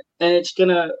 and it's going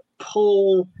to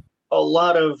pull a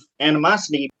lot of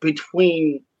animosity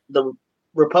between the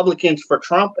Republicans for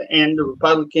Trump and the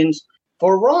Republicans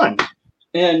for Ron.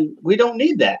 And we don't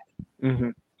need that. Mm-hmm.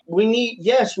 We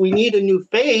need a new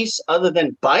face other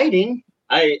than Biden.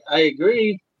 I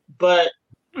agree, but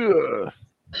sorry,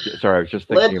 I was just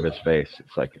thinking of his face.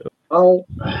 It's like,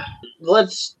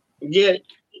 let's get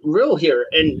real here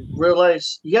and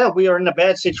realize, we are in a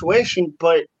bad situation,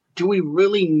 but do we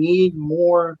really need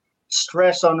more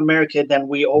stress on America than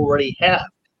we already have?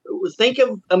 Think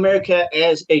of America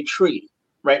as a tree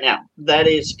right now that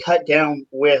is cut down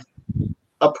with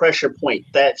a pressure point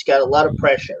that's got a lot of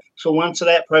pressure. So once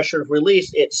that pressure is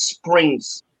released, it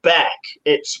springs back,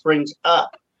 it springs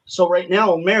up. So right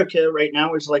now, America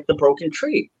is like the broken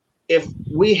tree. If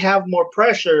we have more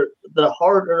pressure, the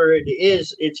harder it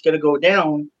is, it's going to go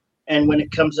down. And when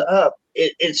it comes up,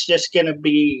 it's just going to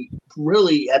be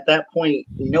really, at that point,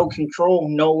 no control,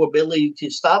 no ability to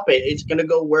stop it. It's going to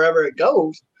go wherever it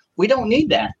goes. We don't need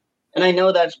that. And I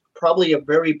know that's probably a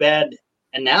very bad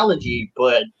analogy,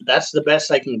 but that's the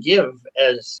best I can give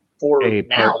as for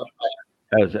now.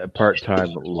 As a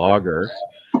part-time logger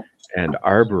and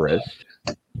arborist.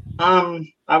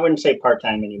 I wouldn't say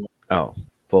part-time anymore. Oh,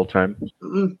 full-time?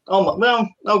 Well,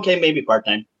 okay, maybe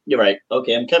part-time. You're right.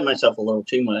 Okay, I'm cutting myself a little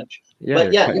too much. Yeah,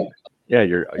 but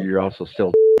you're also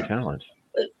still talented.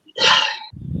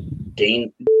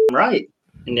 Dang right,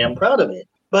 and I'm proud of it.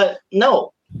 But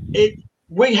no,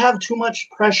 we have too much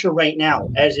pressure right now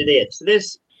as it is.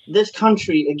 This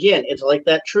country, again, it's like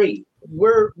that tree.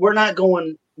 We're not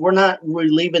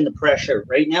relieving the pressure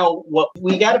right now. What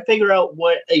we got to figure out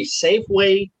what a safe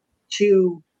way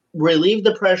to relieve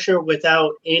the pressure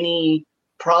without any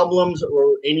problems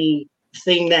or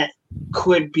anything that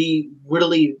could be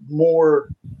really more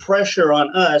pressure on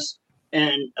us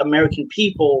and American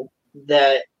people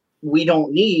that we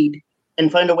don't need,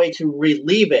 and find a way to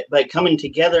relieve it by coming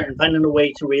together and finding a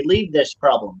way to relieve this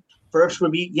problem. First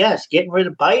would be, getting rid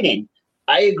of Biden.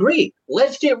 I agree.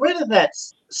 Let's get rid of that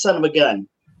son of a gun.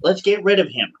 Let's get rid of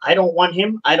him. I don't want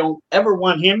him. I don't ever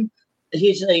want him.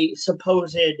 He's a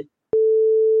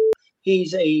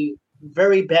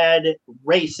very bad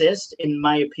racist, in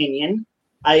my opinion.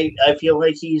 I feel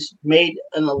like he's made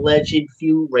an alleged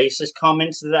few racist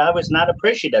comments that I was not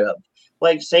appreciative of.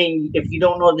 Like saying, if you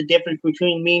don't know the difference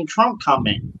between me and Trump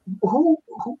comment, who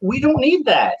we don't need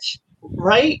that,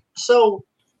 right? So,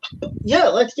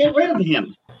 let's get rid of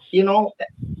him.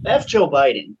 F Joe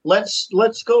Biden.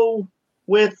 Let's go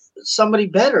with somebody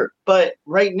better. But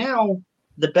right now,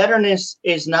 the betterness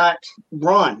is not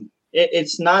Ron.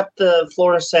 It's not the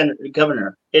Florida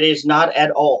governor. It is not at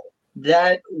all.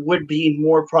 That would be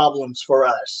more problems for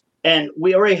us. And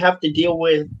we already have to deal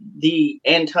with the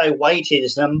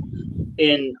anti-whiteism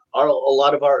in a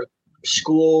lot of our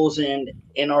schools and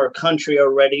in our country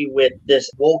already, with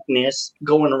this wokeness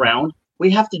going around.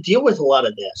 We have to deal with a lot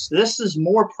of this. This is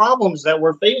more problems that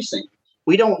we're facing.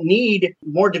 We don't need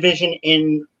more division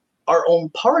in our own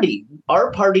party.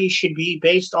 Our party should be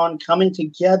based on coming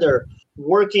together,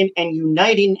 working and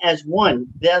uniting as one.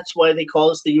 That's why they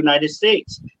call us the United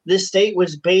States. This state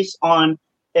was based on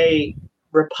a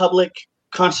republic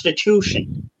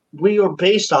constitution. We are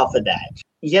based off of that.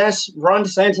 Yes, Ron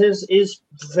DeSantis is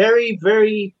very,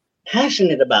 very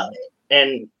passionate about it.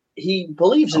 And he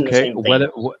believes in the Okay. same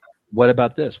thing. What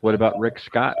about this? What about Rick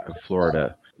Scott of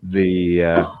Florida,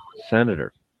 the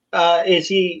senator? Is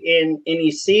he in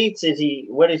any seats?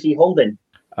 What is he holding?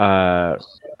 Uh,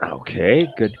 okay.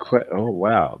 Good. Oh,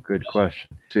 wow. Good question.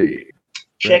 Let's see.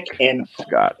 Check Rick and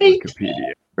Scott, wait.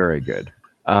 Wikipedia. Very good.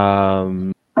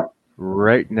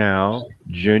 Right now,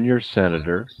 junior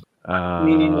senator.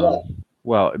 Meaning what?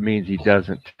 Well, it means he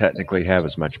doesn't technically have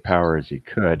as much power as he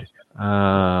could.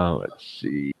 Let's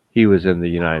see. He was in the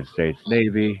United States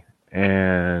Navy,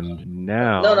 and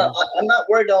No, now, I'm not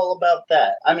worried all about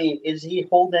that. I mean, is he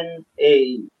holding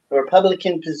a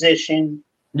Republican position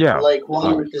yeah, like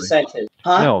Ron obviously. DeSantis?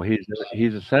 Huh? No,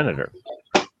 he's a senator,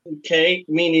 Okay,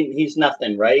 meaning he's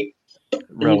nothing, right? He's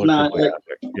not relatively like.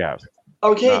 nothing. Yeah,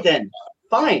 Okay, not then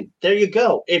fine. There you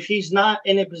go. If he's not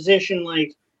in a position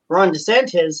like Ron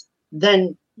DeSantis,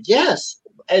 then yes,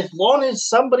 as long as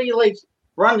somebody like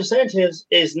Ron DeSantis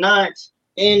is not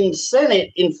in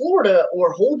Senate in Florida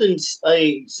or holding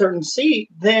a certain seat,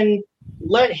 then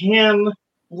let him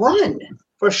run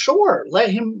for sure. Let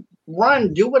him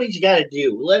run. Do what he's got to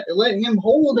do. Let him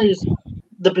hold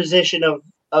the position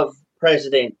of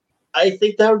president. I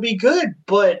think that would be good,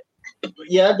 but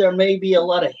yeah, there may be a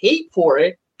lot of hate for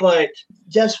it, but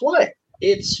guess what?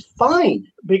 It's fine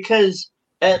because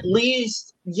at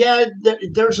least, yeah,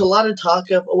 there's a lot of talk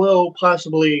of, well,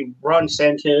 possibly Ron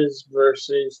DeSantis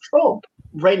versus Trump.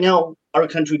 Right now, our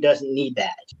country doesn't need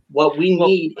that. What we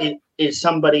need is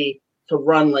somebody to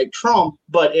run like Trump,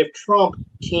 but if Trump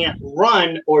can't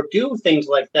run or do things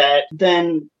like that,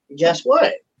 then guess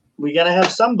what? We got to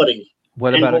have somebody.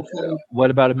 What And about hopefully,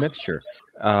 what about a mixture?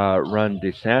 Run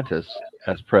DeSantis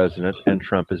as president and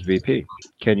Trump as VP.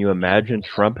 Can you imagine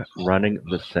Trump running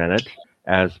the Senate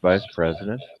as vice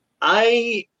president?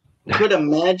 I could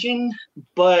imagine,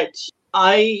 but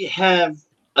I have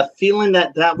a feeling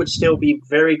that that would still be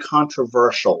very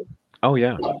controversial. Oh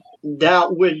yeah,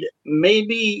 That would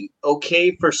maybe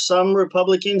okay for some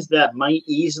Republicans, that might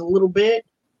ease a little bit,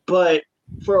 but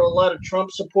for a lot of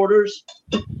Trump supporters,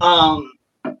 um,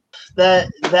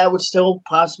 that would still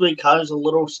possibly cause a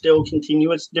little still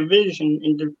continuous division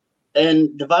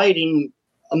and dividing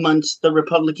amongst the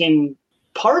Republican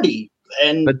Party.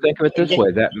 And but think of it this again,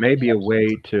 way: that may be a way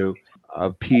to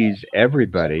appease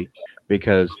everybody,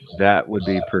 because that would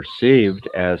be perceived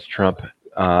as Trump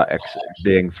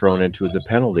being thrown into the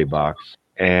penalty box,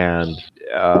 and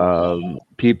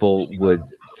people would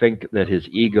think that his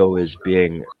ego is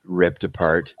being ripped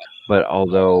apart. But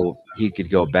although he could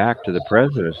go back to the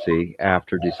presidency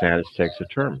after DeSantis takes a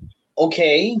term.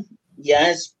 okay,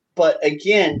 yes, but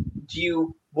again,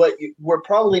 we're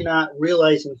probably not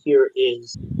realizing here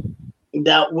is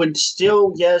that would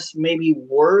still, yes, maybe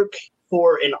work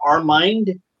for in our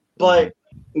mind, but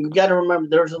you got to remember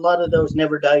there's a lot of those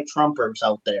never die Trumpers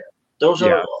out there. Those are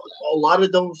Yeah. a lot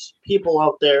of those people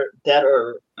out there that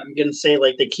are, I'm going to say,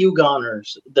 like the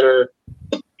QAnoners. They're,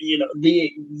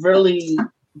 the really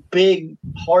big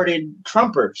hearted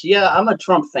Trumpers. Yeah, I'm a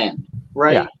Trump fan,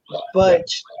 right? Yeah. But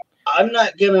I'm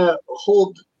not going to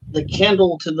hold the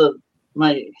candle to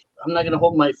I'm not going to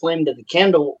hold my flame to the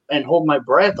candle and hold my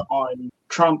breath on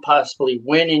Trump possibly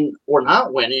winning or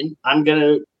not winning. I'm going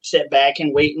to sit back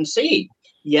and wait and see.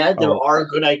 Yeah, there are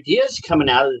good ideas coming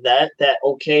out of that,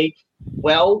 okay,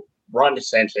 well, Ron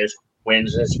DeSantis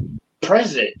wins as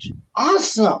president.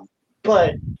 Awesome.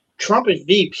 But Trump as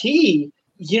VP,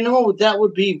 that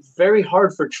would be very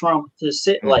hard for Trump to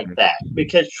sit like that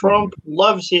because Trump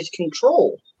loves his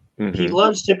control. He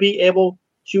loves to be able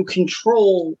to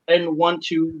control and want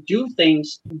to do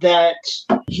things that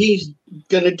he's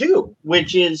going to do,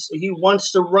 which is he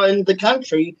wants to run the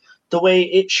country the way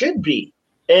it should be.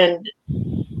 And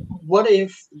what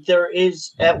if there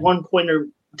is at one point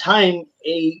in time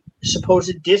a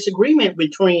supposed disagreement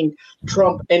between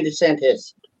Trump and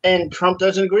DeSantis, and Trump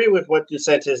doesn't agree with what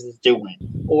DeSantis is doing,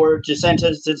 or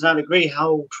DeSantis does not agree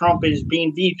how Trump is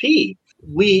being VP?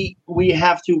 We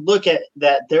have to look at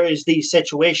that. There is these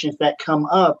situations that come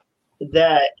up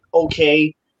that,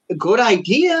 okay, a good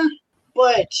idea,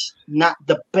 but not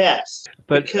the best.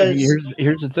 But Because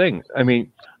here's the thing. I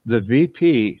mean, the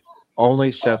VP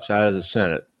only steps out of the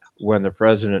Senate when the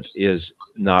president is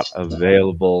not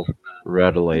available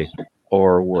readily,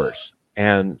 or worse.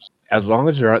 And as long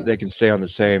as they can stay on the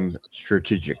same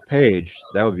strategic page,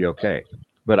 that would be okay.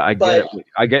 But I get it.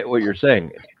 I get what you're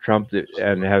saying. Trump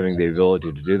and having the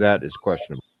ability to do that is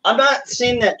questionable. I'm not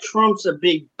saying that Trump's a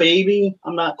big baby.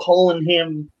 I'm not calling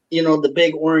him, the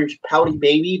big orange pouty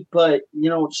baby. But,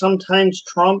 sometimes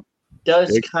Trump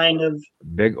does kind of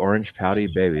big orange pouty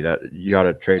baby. That you got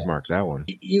to trademark that one.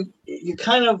 You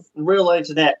kind of realize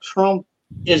that Trump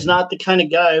is not the kind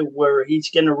of guy where he's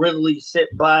going to really sit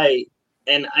by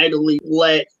and idly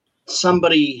let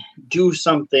somebody do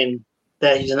something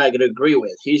that he's not going to agree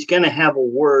with. He's going to have a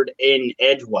word in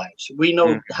edgewise. We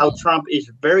know how Trump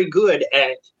is very good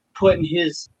at putting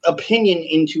his opinion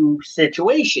into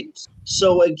situations.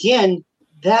 So again,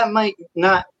 that might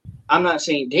not, I'm not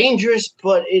saying dangerous,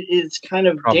 but it is kind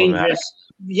of dangerous.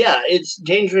 Yeah, it's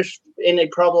dangerous in a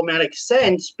problematic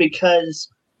sense because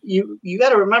you got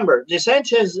to remember,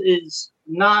 DeSantis is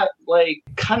not like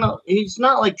he's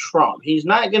not like Trump. He's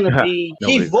not going to be,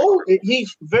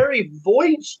 he's very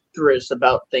boisterous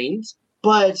about things,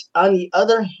 but on the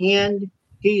other hand,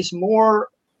 he's more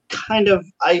kind of,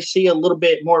 I see a little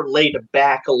bit more laid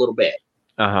back a little bit.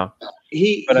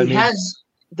 He has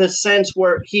the sense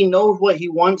where he knows what he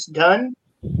wants done,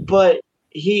 but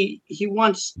he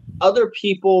wants other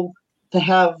people to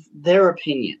have their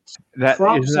opinions.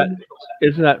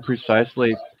 Isn't that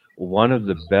precisely one of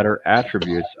the better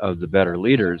attributes of the better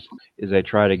leaders is they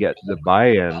try to get the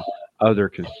buy-in of their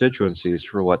constituencies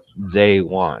for what they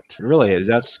want. Really,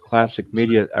 that's classic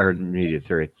media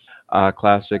theory,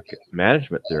 classic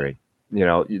management theory. You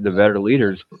know, the better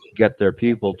leaders get their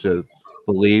people to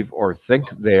believe or think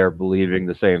they are believing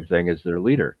the same thing as their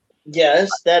leader. Yes,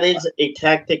 that is a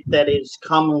tactic that is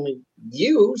commonly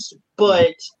used,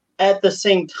 but at the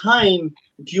same time,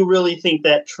 do you really think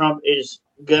that Trump is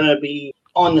going to be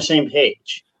on the same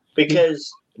page?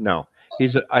 Because no,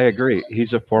 I agree.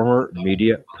 He's a former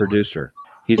media producer.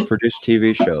 He's produced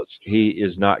TV shows. He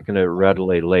is not going to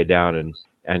readily lay down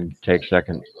and take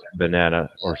second banana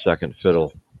or second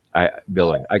fiddle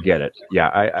billing. I get it. Yeah,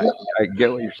 I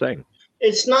get what you're saying.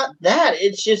 It's not that.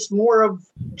 It's just more of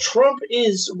Trump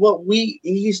is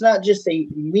he's not just a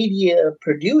media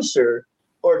producer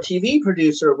or TV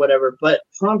producer or whatever, but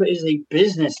Trump is a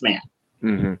businessman.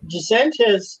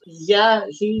 DeSantis, yeah,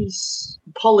 he's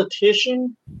a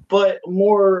politician, but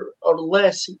more or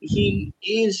less he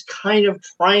is kind of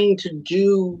trying to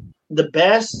do the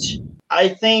best. I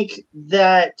think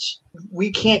that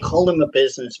we can't call him a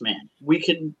businessman. We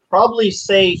could probably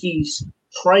say he's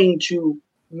trying to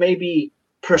maybe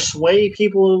persuade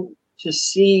people to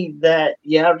see that,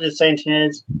 yeah,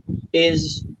 DeSantis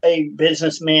is a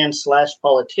businessman /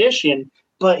 politician,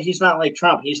 but he's not like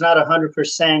Trump. He's not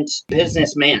 100%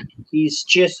 businessman. He's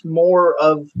just more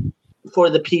of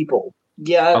for the people.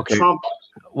 Yeah, okay. Trump.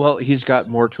 Well, he's got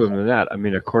more to him than that. I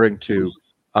mean, according to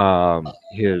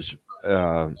his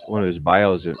one of his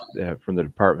bios from the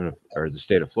Department or the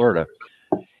state of Florida,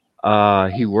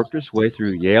 he worked his way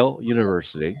through Yale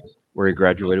University, where he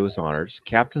graduated with honors,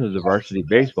 captain of the varsity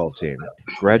baseball team,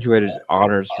 graduated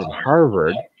honors from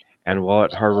Harvard, and while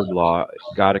at Harvard Law,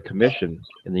 got a commission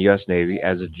in the U.S. Navy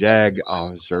as a JAG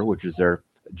officer, which is their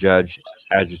Judge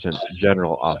Adjutant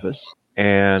General Office,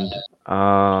 and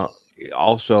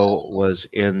also was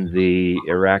in the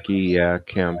Iraqi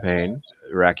campaign,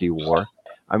 Iraqi war.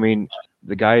 I mean,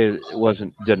 the guy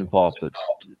didn't fall off the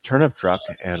turnip truck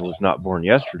and was not born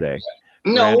yesterday.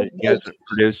 No, he hasn't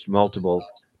produced multiple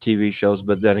TV shows,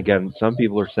 but then again, some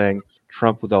people are saying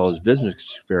Trump, with all his business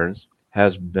experience,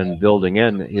 has been building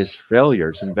in his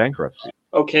failures and bankruptcy.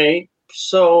 Okay,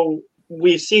 so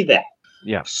we see that.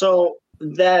 Yeah. So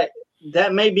that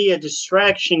may be a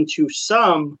distraction to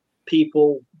some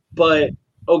people, but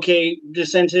okay,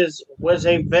 DeSantis was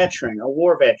a veteran, a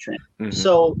war veteran.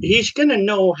 So he's going to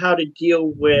know how to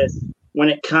deal with when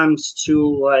it comes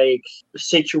to like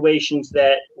situations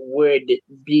that would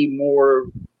be more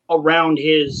around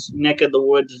his neck of the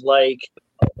woods, like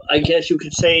I guess you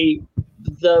could say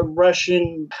the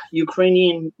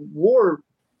Russian-Ukrainian war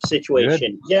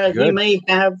situation. Good. Yeah, Good. He may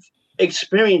have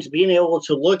experience being able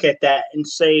to look at that and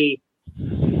say,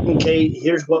 okay,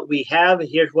 here's what we have,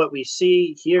 here's what we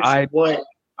see, here's what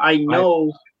I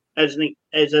know as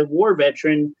a war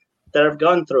veteran that I've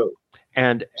gone through.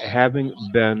 And having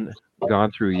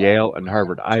gone through Yale and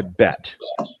Harvard, I bet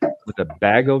with a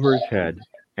bag over his head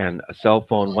and a cell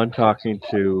phone, one talking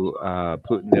to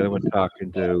Putin, the other one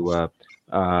talking to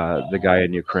the guy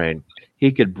in Ukraine,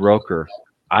 he could broker.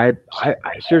 I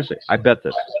seriously, I bet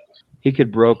this. He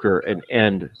could broker an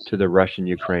end to the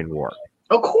Russian-Ukraine war.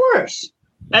 Of course.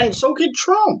 And so could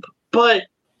Trump. But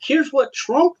here's what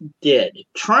Trump did.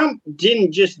 Trump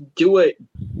didn't just do it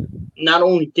not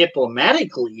only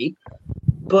diplomatically,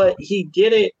 but he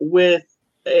did it with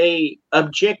a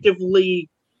objectively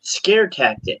scare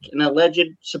tactic, an alleged,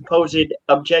 supposed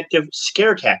objective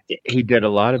scare tactic. He did a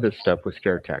lot of his stuff with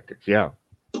scare tactics, yeah.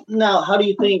 Now, how do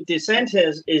you think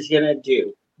DeSantis is going to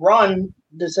do? Ron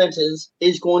DeSantis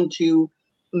is going to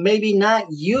maybe not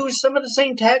use some of the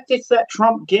same tactics that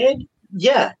Trump did?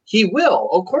 Yeah, he will.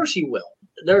 Of course he will.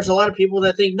 there's a lot of people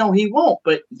that think, no, he won't.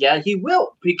 But yeah, he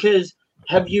will. Because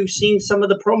have you seen some of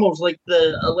the promos, like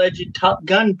the alleged Top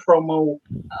Gun promo,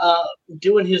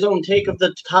 doing his own take of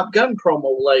the Top Gun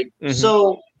promo? Like,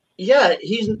 so yeah,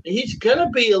 he's gonna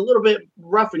be a little bit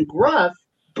rough and gruff,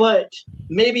 but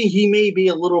maybe he may be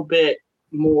a little bit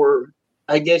more,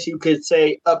 I guess you could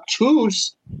say,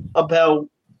 obtuse about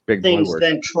things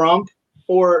than Trump,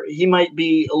 or he might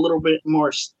be a little bit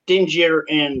more stingier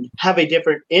and have a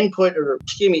different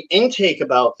intake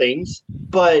about things.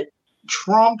 But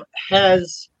Trump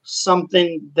has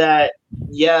something that,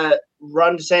 yeah,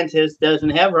 Ron DeSantis doesn't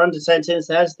have. Ron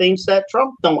DeSantis has things that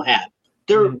Trump don't have.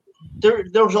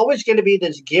 There's always going to be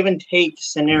this give and take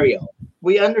scenario.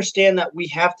 We understand that we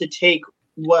have to take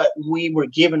what we were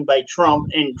given by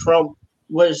Trump, and Trump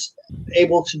was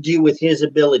able to do with his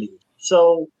ability.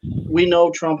 So we know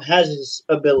Trump has his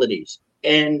abilities,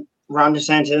 and Ron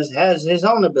DeSantis has his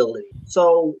own ability.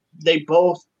 So they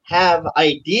both have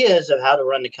ideas of how to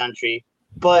run the country.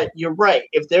 But you're right.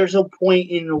 If there's a point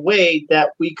in a way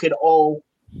that we could all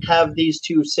have these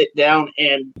two sit down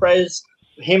and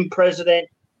him president,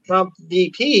 Trump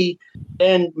VP,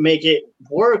 and make it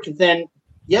work, then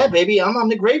yeah, baby, I'm on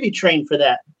the gravy train for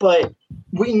that. But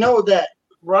we know that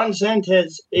Ron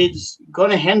DeSantis is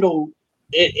going to handle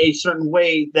it a certain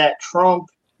way that Trump,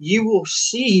 you will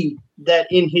see that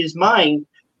in his mind,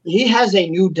 he has a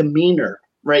new demeanor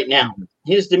right now.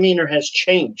 His demeanor has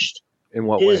changed. In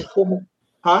what way?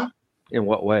 In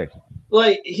what way?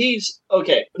 Like, he's,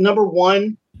 okay, number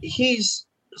one, he's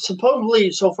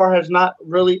supposedly so far has not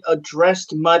really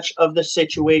addressed much of the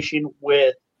situation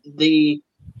with the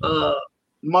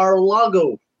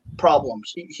Mar-a-Lago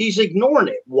problems. He's ignoring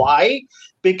it. Why?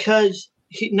 Because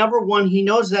number one, he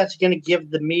knows that's going to give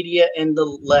the media and the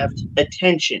left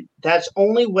attention. That's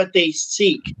only what they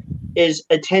seek, is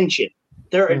attention.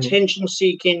 They're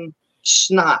attention-seeking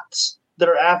snots.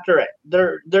 They're after it.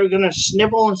 They're going to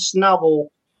snivel and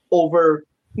snubble over,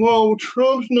 well,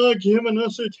 Trump's not giving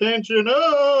us attention.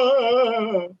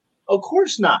 Of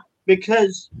course not,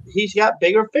 because he's got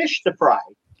bigger fish to fry.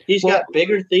 He's got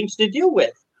bigger things to deal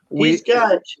with. He's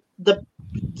got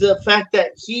the fact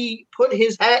that he put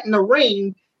his hat in the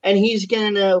ring and he's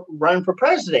going to run for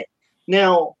president.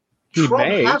 Now,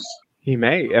 he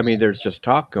may. I mean, there's just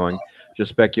talk going, just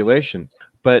speculation.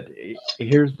 But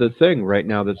here's the thing right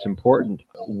now that's important.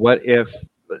 What if,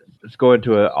 let's go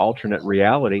into an alternate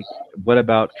reality, what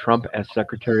about Trump as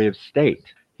Secretary of State?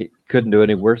 He couldn't do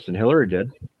any worse than Hillary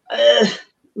did.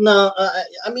 No,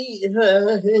 I mean,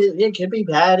 it could be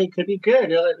bad. It could be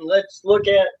good. Let's look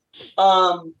at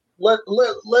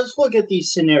let's look at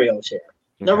these scenarios here.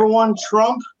 Okay. Number one,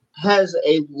 Trump has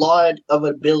a lot of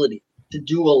ability to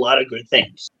do a lot of good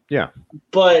things. Yeah.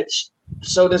 But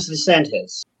so does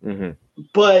DeSantis.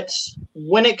 But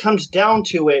when it comes down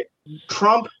to it,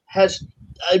 Trump has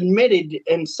admitted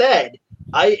and said,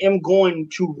 I am going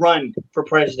to run for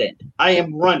president. I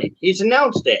am running. He's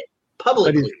announced it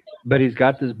publicly. But he's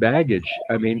got this baggage.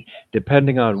 I mean,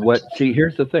 depending on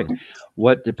here's the thing.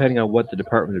 Depending on what the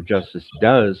Department of Justice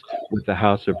does with the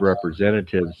House of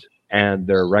Representatives and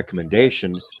their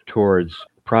recommendation towards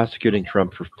prosecuting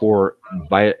Trump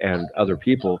and other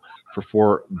people for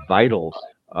 4 vital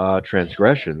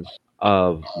transgressions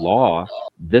of law,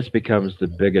 this becomes the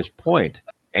biggest point.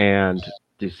 And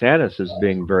DeSantis is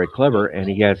being very clever, and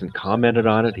he hasn't commented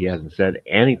on it. He hasn't said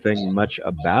anything much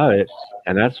about it,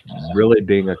 and that's really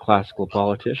being a classical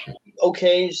politician.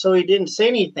 Okay, so he didn't say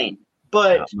anything,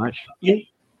 but not much.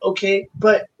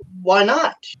 But why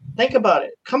not? Think about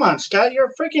it. Come on, Scott,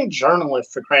 you're a freaking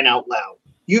journalist, for crying out loud.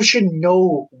 You should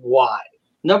know why.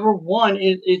 Number one,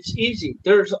 it's easy.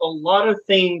 There's a lot of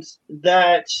things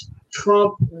that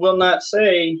Trump will not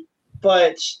say,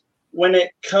 but when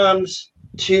it comes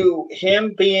to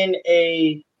him being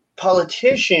a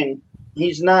politician,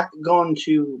 he's not going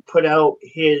to put out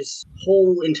his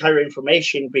whole entire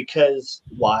information, because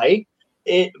why?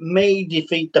 It may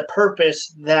defeat the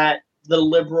purpose that the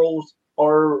liberals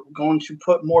are going to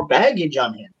put more baggage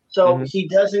on him. So he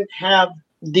doesn't have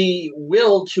the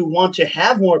will to want to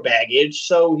have more baggage.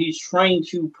 So he's trying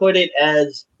to put it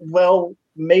as, well,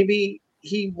 maybe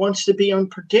he wants to be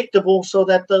unpredictable so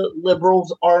that the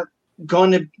liberals aren't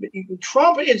going to.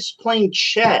 Trump is playing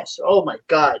chess. Oh my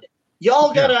God.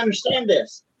 Y'all got to understand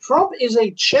this. Trump is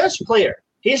a chess player.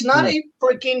 He's not a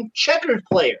freaking checkers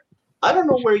player. I don't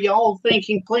know where y'all think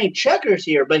he's playing checkers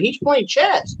here, but he's playing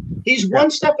chess. He's one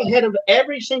step ahead of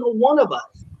every single one of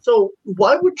us. So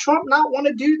why would Trump not want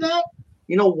to do that?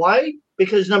 You know why?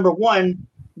 Because number one,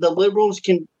 the liberals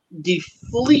can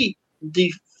deflate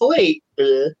the whole.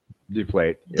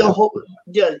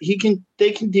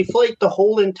 They can deflate the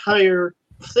whole entire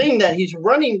thing that he's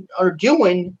running or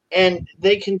doing, and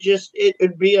they can just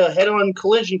it'd be a head-on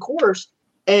collision course,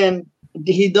 and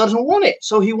he doesn't want it.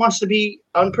 So he wants to be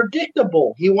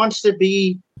unpredictable. He wants to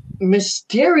be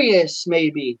mysterious.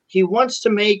 Maybe he wants to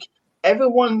make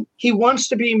everyone. He wants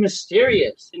to be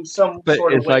mysterious in some But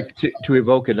sort of it's way. like to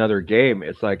evoke another game.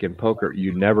 It's like in poker,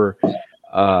 you never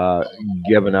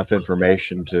give enough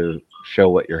information to show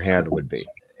what your hand would be.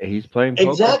 He's playing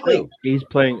poker Exactly. too. He's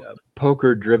playing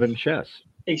poker-driven chess.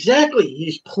 Exactly.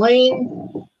 He's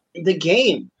playing the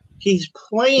game. He's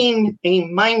playing a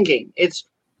mind game. It's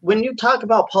when you talk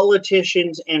about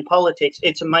politicians and politics,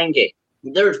 it's a mind game.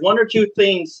 There's one or two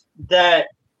things that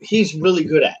he's really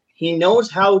good at. He knows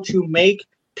how to make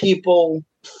people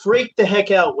freak the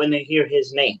heck out when they hear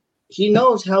his name. He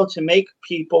knows how to make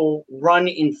people run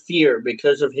in fear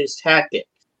because of his tactics,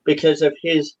 because of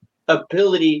his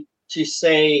ability to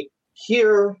say,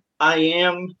 here I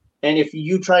am, and if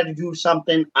you try to do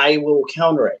something, I will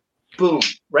counter it. Boom,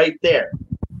 right there.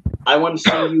 I want to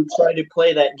see you try to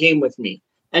play that game with me.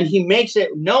 And he makes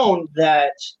it known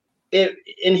that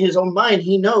in his own mind,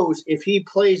 he knows if he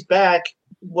plays back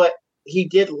what he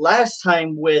did last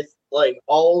time with like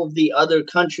all of the other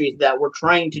countries that were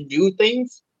trying to do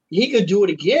things, he could do it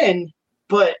again.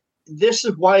 But this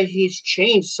is why he's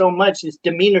changed so much. His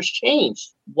demeanor's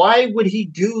changed. Why would he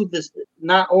do this?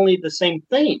 Not only the same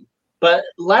thing, but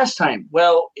last time,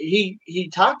 well, he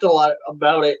talked a lot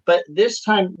about it, but this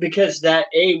time, because that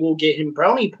will get him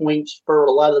brownie points for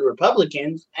a lot of the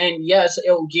Republicans, and yes,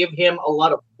 it'll give him a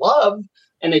lot of love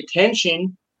and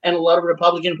attention, and a lot of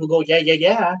Republicans will go,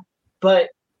 yeah, but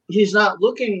he's not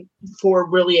looking for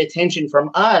really attention from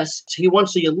us. He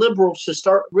wants the liberals to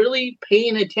start really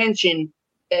paying attention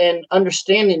and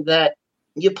understanding that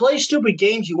you play stupid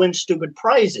games, you win stupid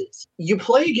prizes. You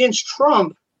play against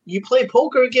Trump, you play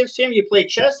poker against him, you play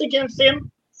chess against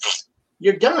him,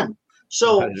 you're done.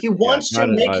 So he wants to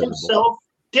make himself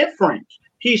different.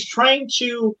 He's trying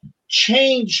to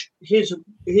change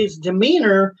his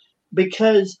demeanor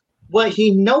because what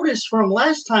he noticed from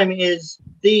last time is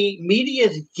the media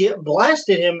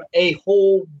blasted him a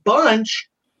whole bunch,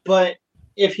 but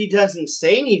if he doesn't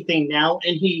say anything now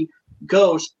and he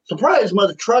goes, surprise,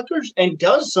 mother truckers, and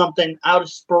does something out of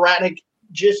sporadic,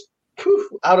 just poof,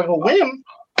 out of a whim.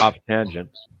 Off tangent.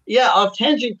 Yeah, off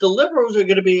tangent. The liberals are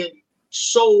going to be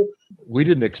so we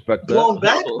didn't expect that. Blown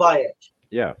back by it.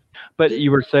 Yeah. But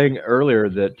you were saying earlier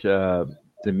that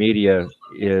the media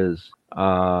is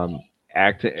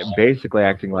basically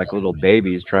acting like little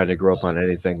babies trying to grow up on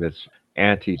anything that's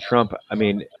anti-Trump. I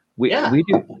mean, we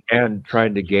do, and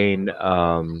trying to gain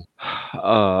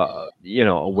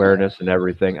awareness and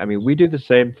everything. I mean, we do the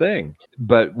same thing,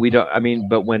 but we don't. I mean,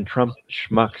 but when Trump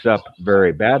schmucks up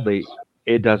very badly,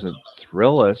 it doesn't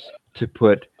thrill us to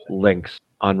put links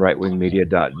on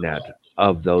rightwingmedia.net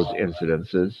of those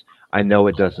incidences. I know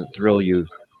it doesn't thrill you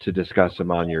to discuss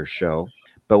them on your show,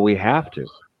 but we have to,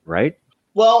 right?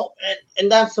 Well,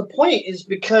 and that's the point, is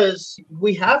because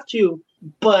we have to,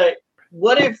 but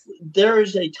what if there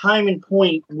is a time and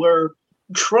point where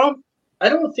Trump, I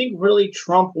don't think really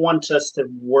Trump wants us to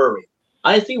worry.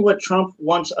 I think what Trump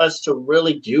wants us to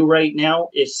really do right now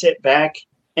is sit back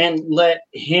and let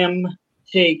him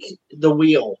take the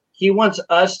wheel. He wants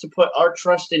us to put our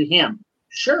trust in him.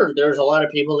 Sure, there's a lot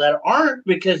of people that aren't,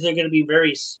 because they're going to be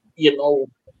very,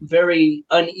 very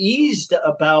uneased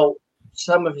about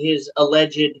some of his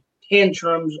alleged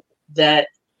tantrums that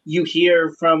you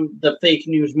hear from the fake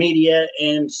news media,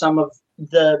 and some of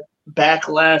the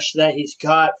backlash that he's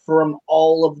got from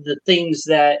all of the things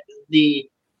that the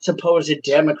supposed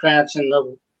Democrats and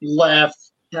the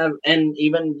left have, and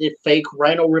even the fake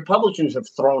rhino Republicans have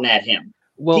thrown at him.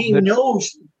 Well, he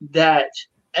knows that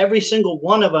every single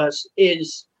one of us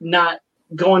is not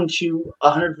going to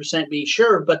 100% be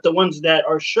sure, but the ones that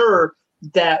are sure,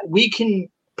 that we can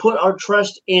put our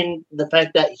trust in the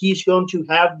fact that he's going to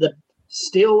have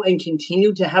still and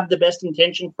continue to have the best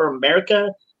intention for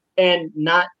America, and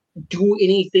not do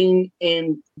anything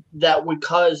that would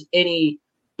cause any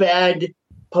bad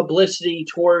publicity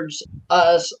towards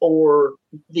us or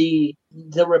the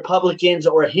Republicans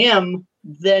or him.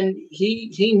 Then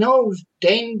he knows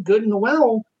dang good and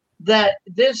well that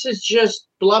this is just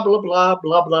blah, blah, blah,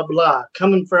 blah, blah, blah,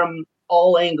 coming from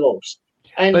all angles.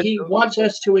 And he wants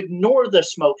us to ignore the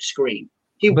smoke screen.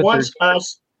 He wants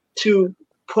us to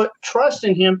put trust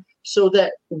in him so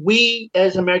that we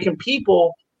as American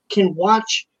people can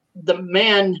watch the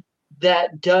man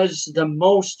that does the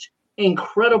most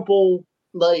incredible,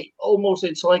 like almost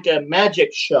it's like a magic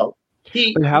show.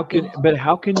 But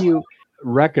how can you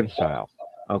reconcile,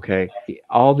 okay,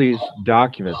 all these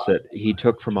documents that he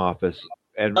took from office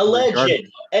and Alleged. okay,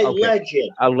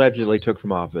 Alleged. allegedly took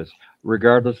from office,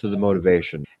 regardless of the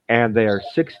motivation, and they are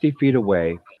 60 feet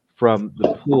away from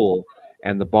the pool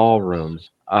and the ballrooms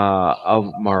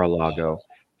of Mar-a-Lago,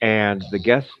 and the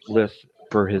guest lists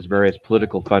for his various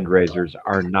political fundraisers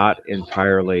are not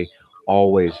entirely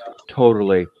always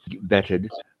totally vetted.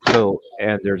 So,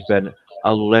 and there's been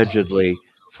allegedly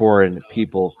foreign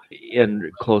people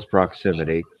in close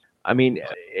proximity. I mean,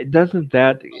 it doesn't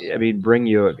that, I mean, bring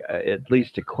you at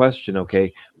least to question,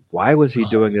 okay, why was he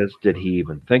doing this? Did he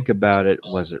even think about it?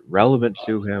 Was it relevant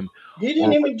to him? He Or didn't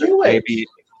was even it do it. maybe,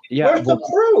 yeah, Where's the well,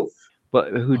 proof?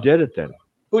 but who did it then?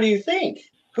 Who do you think?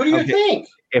 Who do you Okay, think?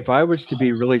 if I was to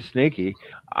be really sneaky,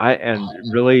 and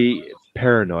really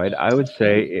paranoid, I would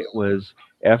say it was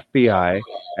FBI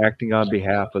acting on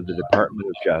behalf of the Department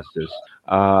of Justice.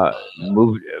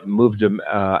 Moved him,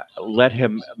 let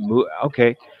him move.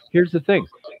 Okay, here's the thing: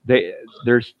 they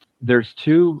there's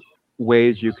two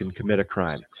ways you can commit a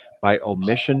crime: by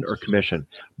omission or commission.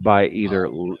 By either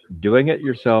doing it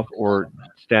yourself or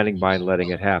standing by and letting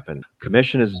it happen.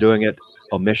 Commission is doing it.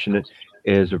 Omission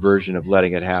is a version of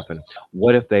letting it happen.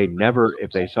 What if they never,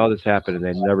 if they saw this happen and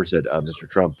they never said, Mr.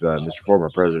 Trump, Mr. Former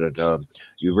President,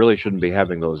 you really shouldn't be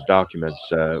having those documents,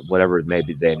 whatever it may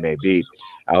be, they may be,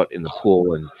 out in the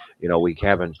pool, and we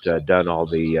haven't done all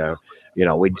the,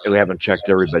 we haven't checked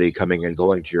everybody coming and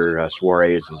going to your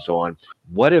soirees and so on.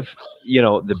 What if,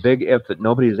 the big if that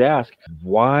nobody's asked,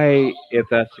 why, if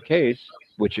that's the case,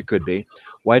 which it could be,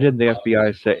 why didn't the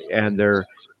FBI say, and their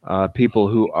people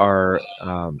who are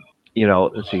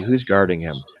let's see, who's guarding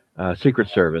him? Secret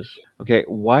Service. Okay,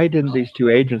 why didn't these two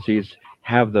agencies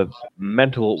have the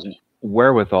mental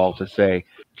wherewithal to say,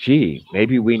 gee,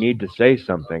 maybe we need to say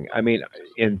something? I mean,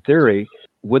 in theory,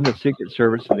 wouldn't the Secret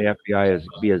Service and the FBI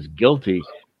be as guilty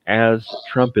as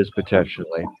Trump is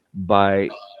potentially by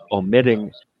omitting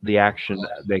the action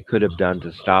they could have done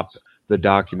to stop the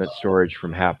document storage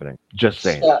from happening? Just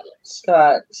saying.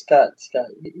 Scott.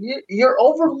 You're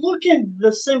overlooking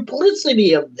the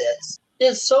simplicity of this.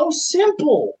 It's so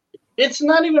simple. It's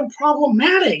not even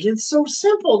problematic. It's so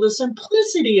simple. The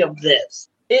simplicity of this.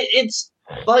 It's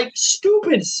like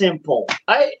stupid simple.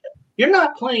 You're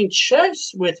not playing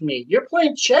chess with me. You're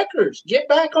playing checkers. Get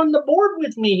back on the board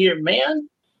with me here, man.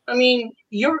 I mean,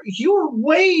 you're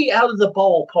way out of the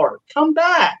ballpark. Come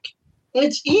back.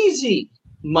 It's easy.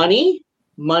 Money.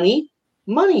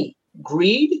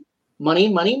 Greed.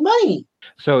 Money.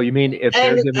 So you mean if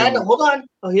they're giving... And hold on.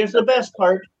 Oh, here's the best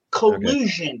part.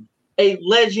 Collusion. Okay.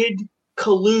 Alleged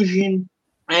collusion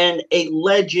and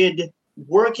alleged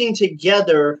working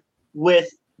together with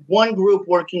one group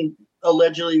working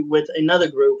allegedly with another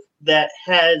group that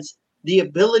has the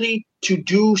ability to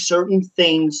do certain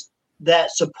things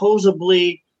that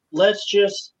supposedly, let's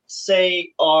just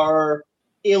say, are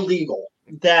illegal,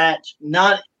 that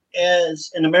not as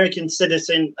an American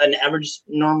citizen, an average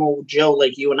normal Joe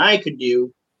like you and I could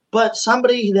do, but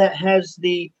somebody that has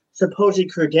the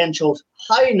supposed credentials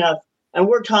high enough, and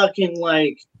we're talking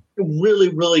like really,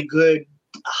 really good,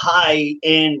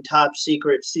 high-end,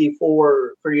 top-secret C4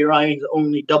 for your eyes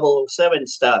only 007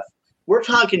 stuff. We're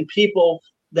talking people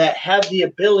that have the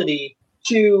ability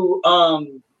to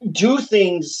do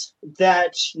things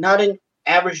that not an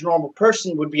average normal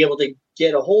person would be able to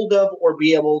get a hold of or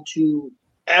be able to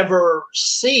ever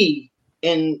see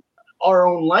in our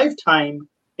own lifetime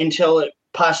until it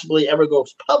possibly ever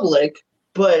goes public.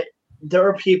 But there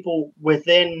are people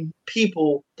within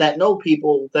people that know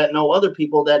other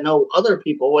people that know other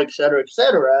people, et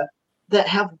cetera, that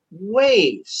have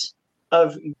ways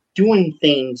of doing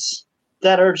things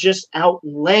that are just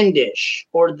outlandish,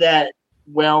 or that,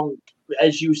 well,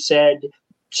 as you said,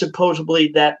 supposedly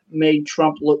that made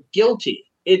Trump look guilty.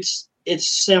 It's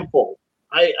simple.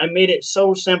 I made it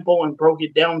so simple and broke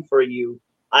it down for you.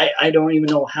 I don't even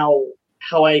know how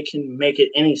I can make it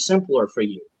any simpler for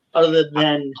you, other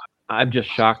than I'm just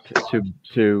shocked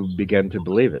to begin to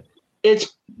believe it.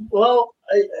 It's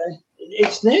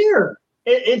there.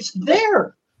 It's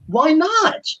there. Why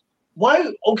not?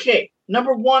 Why? Okay.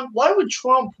 Number one, why would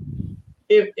Trump?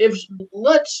 If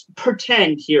let's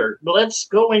pretend here. Let's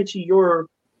go into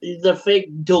the fake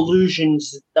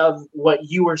delusions of what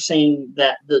you were saying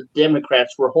that the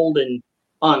Democrats were holding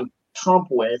on Trump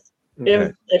with.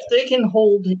 Okay. If they can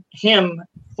hold him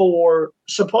for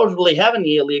supposedly having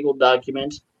the illegal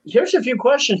documents, here's a few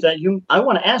questions that I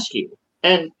want to ask you.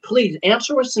 And please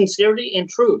answer with sincerity and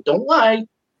truth. Don't lie.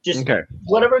 Just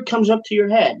whatever comes up to your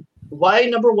head. Why,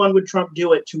 number one, would Trump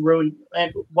do it to ruin?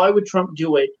 And why would Trump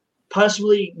do it,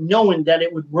 possibly knowing that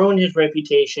it would ruin his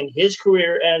reputation, his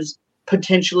career as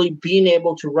potentially being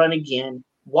able to run again?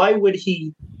 Why would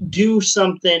he do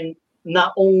something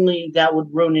not only that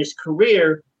would ruin his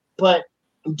career, but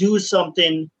do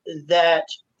something that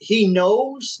he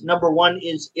knows, number one,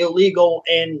 is illegal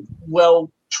and,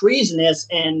 well, treasonous,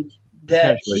 and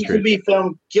that he could be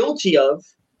found guilty of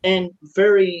and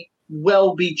very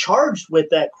well be charged with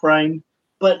that crime.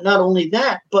 But not only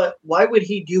that, but why would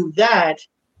he do that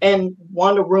and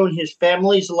want to ruin his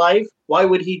family's life? Why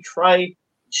would he try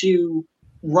to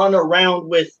run around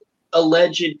with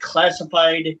alleged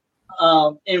classified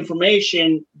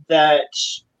information that,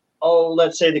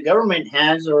 let's say the government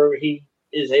has, or he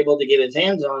is able to get his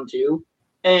hands onto?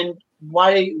 And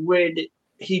why would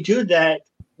he do that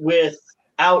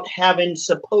without having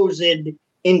supposed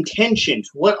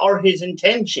intentions? What are his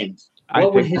intentions?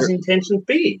 What would his intentions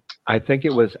be? I think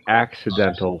it was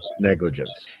accidental negligence.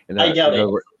 I doubt it.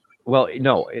 Well,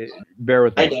 no, bear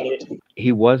with me. I doubt it.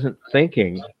 He wasn't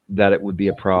thinking that it would be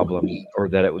a problem or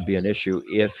that it would be an issue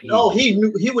if he... No,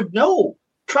 he would know.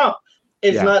 Trump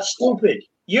is not stupid.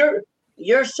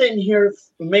 You're sitting here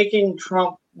making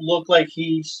Trump look like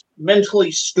he's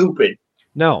mentally stupid.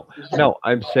 No,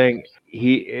 I'm saying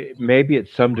maybe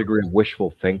it's some degree of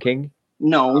wishful thinking.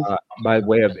 No. By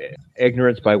way of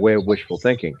ignorance, by way of wishful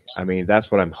thinking. I mean, that's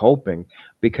what I'm hoping,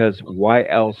 because why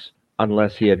else,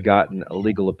 unless he had gotten a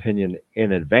legal opinion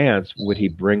in advance, would he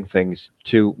bring things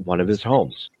to one of his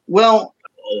homes? Well,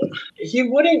 he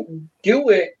wouldn't do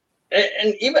it.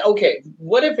 And even, okay,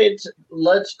 what if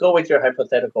let's go with your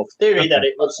hypothetical theory that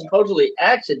it was supposedly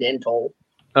accidental.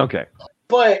 Okay.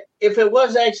 But if it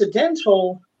was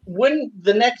accidental, wouldn't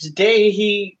the next day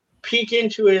he peek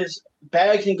into his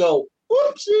bag and go,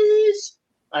 "Oopsies,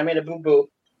 I made a boo-boo.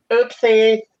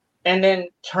 Oopsie," and then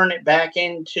turn it back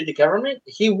into the government?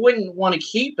 He wouldn't want to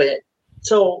keep it.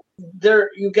 So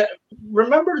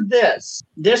remember this.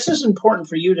 This is important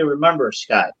for you to remember,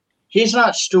 Scott. He's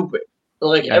not stupid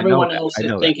like everyone else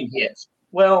is thinking he is.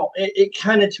 Well, it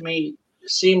kind of, to me,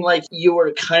 seemed like you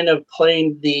were kind of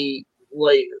playing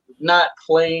not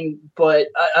playing, but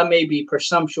I may be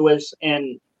presumptuous,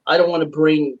 and I don't want to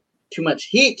bring too much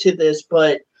heat to this,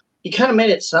 but he kind of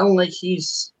made it sound like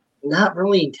he's not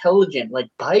really intelligent, like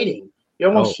Biden. You're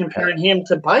almost comparing him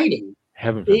to Biden.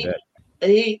 Heaven forbid.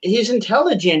 He's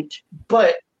intelligent,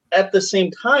 but at the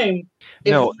same time,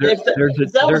 there's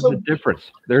a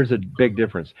difference. There's a big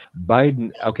difference.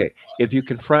 Biden, okay, if you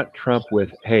confront Trump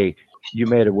with, "Hey, you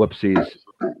made a whoopsies,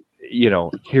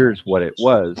 here's what it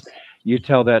was," you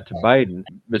tell that to Biden,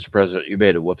 "Mr. President, you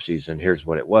made a whoopsies and here's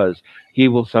what it was," he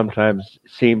will sometimes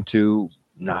seem to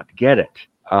not get it.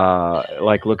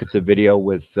 Like, look at the video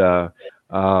with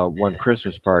one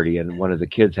Christmas party, and one of the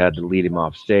kids had to lead him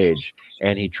off stage,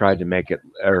 and he tried to make it,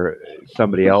 or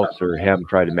somebody else or him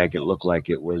tried to make it look like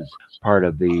it was part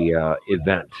of the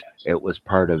event. It was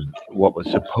part of what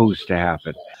was supposed to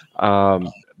happen.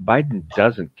 Biden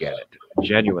doesn't get it.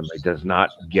 Genuinely does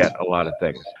not get a lot of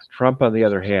things. Trump, on the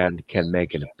other hand, can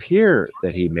make it appear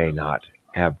that he may not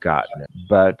have gotten it,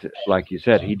 but like you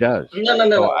said, he does.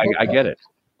 No. I get it.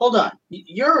 Hold on.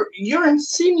 You're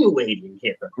insinuating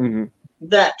here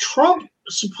that Trump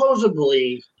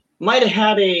supposedly might have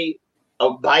had a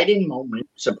Biden moment,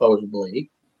 supposedly,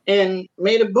 and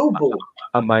made a boo-boo.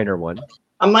 A minor one.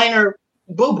 A minor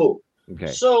boo-boo. Okay.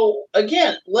 So,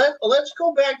 again, let's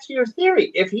go back to your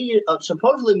theory. If he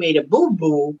supposedly made a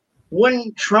boo-boo,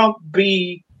 wouldn't Trump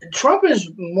be... Trump is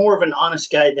more of an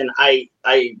honest guy than I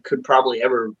could probably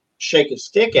ever shake a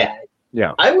stick at.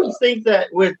 Yeah. I would think that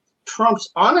with Trump's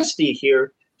honesty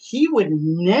here, he would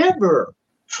never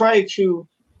try to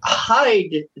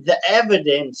hide the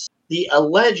evidence, the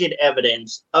alleged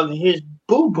evidence of his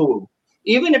boo-boo,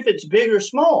 even if it's big or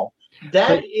small.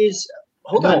 That is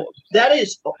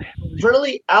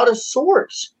really out of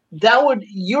sorts.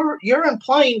 You're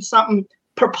implying something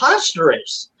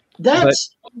preposterous.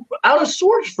 That's out of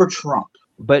sorts for Trump.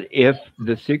 But if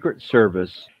the Secret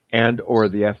Service and or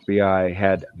the FBI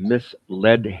had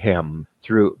misled him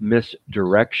through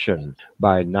misdirection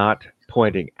by not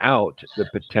pointing out the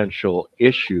potential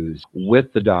issues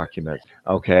with the documents,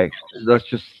 okay, let's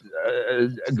just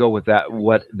go with that,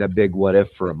 the big what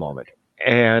if for a moment.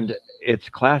 And it's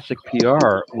classic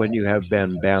PR when you have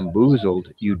been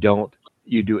bamboozled. You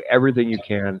do everything you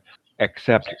can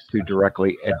except to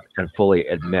directly and fully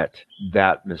admit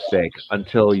that mistake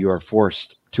until you are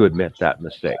forced to admit that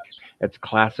mistake. It's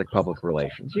classic public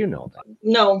relations. You know that.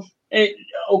 No.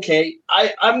 Okay.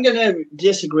 I'm going to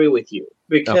disagree with you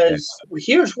because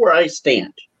here's where I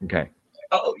stand. Okay.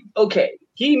 Okay.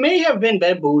 He may have been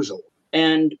bamboozled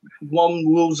and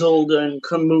one-woozled and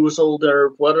camoozled or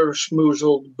whatever,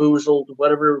 schmoozled, boozled,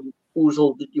 whatever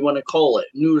oozled you want to call it.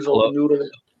 Noozled, noodled.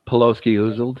 Pelosi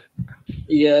oozled?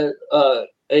 Yeah.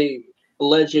 A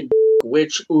alleged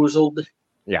witch oozled.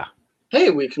 Yeah. Hey,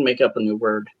 we can make up a new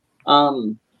word.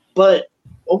 But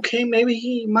okay, maybe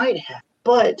he might have.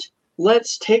 But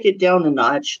let's take it down a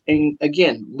notch and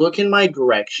again look in my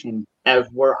direction as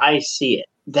where I see it.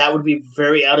 That would be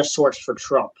very out of sorts for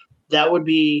Trump. That would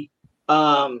be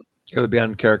It would be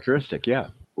uncharacteristic, yeah.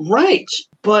 right.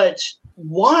 But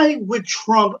why would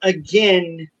Trump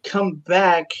again come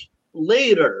back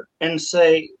later and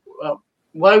say, well,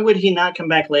 why would he not come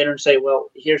back later and say, well,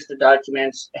 here's the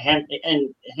documents and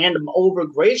hand them over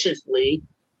graciously?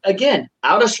 Again,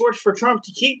 out of sorts for Trump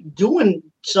to keep doing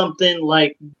something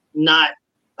like not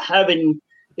having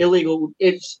illegal.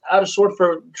 It's out of sorts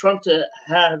for Trump to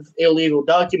have illegal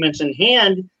documents in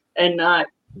hand and not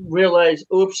realize,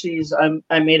 oopsies,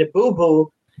 I made a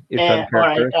boo-boo. It's And,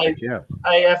 uncharacteristic, yeah.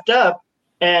 I effed up,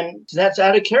 and that's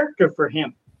out of character for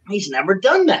him. He's never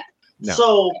done that. No.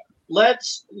 So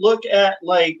let's look at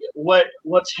like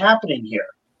what's happening here.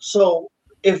 So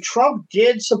if Trump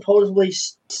did supposedly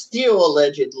steal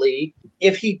allegedly,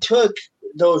 if he took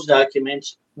those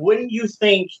documents, wouldn't you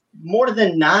think more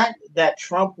than not that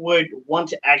Trump would want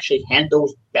to actually hand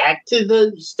those back to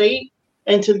the state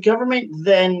and to the government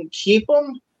than keep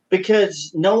them?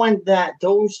 Because knowing that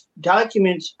those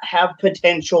documents have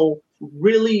potential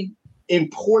really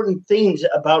important things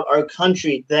about our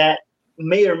country that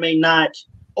may or may not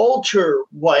alter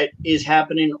what is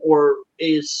happening or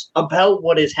is about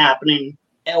what is happening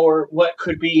or what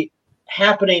could be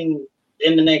happening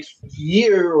in the next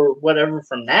year or whatever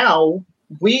from now,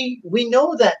 we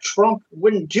know that Trump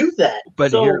wouldn't do that.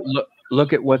 But here,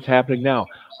 look at what's happening now.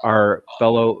 Our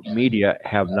fellow media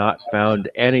have not found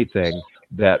anything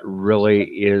that really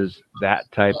is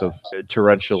that type of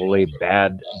torrentially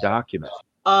bad document.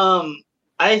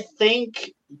 I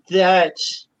think that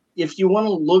if you want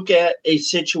to look at a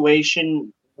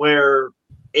situation where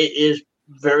it is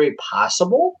very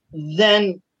possible,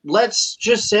 then let's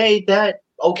just say that,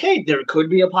 okay, there could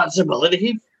be a possibility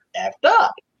he effed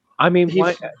up. I mean,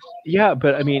 why? Yeah,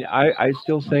 but I mean, I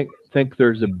still think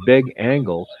there's a big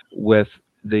angle with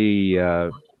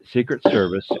the Secret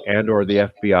Service and or the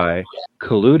FBI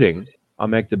colluding. I'll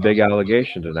make the big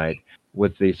allegation tonight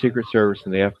with the Secret Service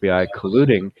and the FBI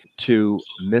colluding to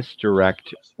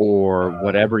misdirect or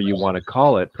whatever you want to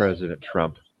call it, President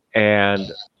Trump.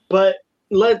 But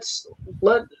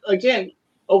again,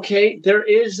 okay, there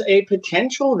is a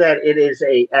potential that it is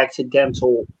a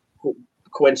accidental,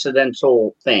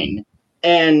 coincidental thing.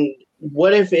 And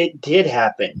what if it did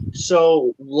happen?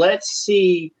 So let's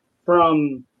see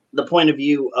from the point of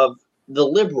view of the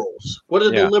liberals. What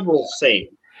are the liberals saying?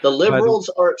 The liberals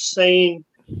are saying,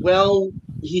 well,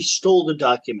 he stole the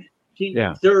document.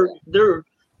 They're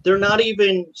not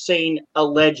even saying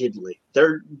allegedly.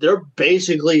 They're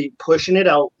basically pushing it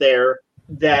out there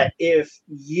that if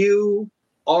you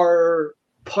are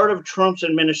part of Trump's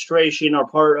administration or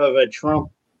part of a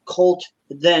Trump cult,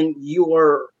 then you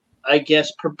are, I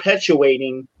guess,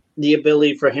 perpetuating the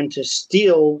ability for him to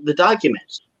steal the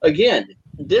documents. Again,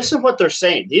 this is what they're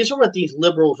saying. These are what these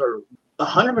liberals are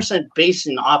 100%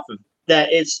 basing off of,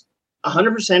 that it's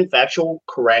 100% factual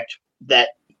correct that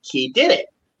he did it.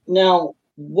 Now,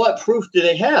 what proof do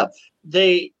they have?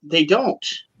 They don't.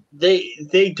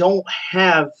 They don't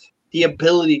have the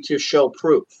ability to show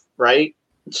proof, right?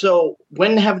 So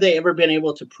when have they ever been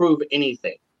able to prove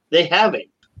anything? They haven't.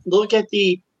 Look at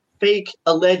the fake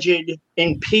alleged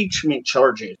impeachment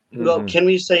charges. Mm-hmm. Well, can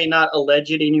we say not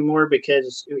alleged anymore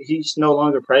because he's no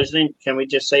longer president? Can we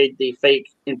just say the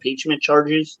fake impeachment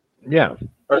charges? Yeah.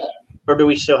 Or do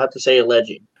we still have to say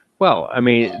alleged? Well, I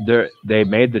mean, they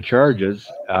made the charges.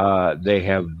 They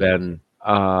have been.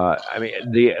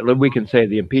 We can say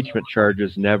the impeachment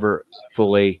charges never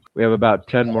fully. We have about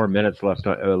 10 more minutes left.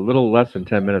 A little less than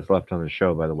 10 minutes left on the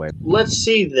show, by the way. Let's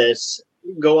see this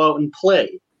go out and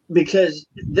play, because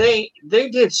they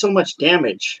did so much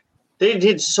damage. They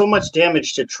did so much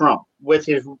damage to Trump with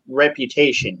his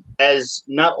reputation as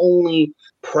not only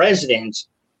president,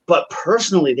 but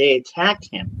personally, they attacked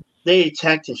him. They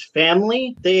attacked his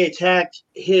family. They attacked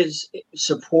his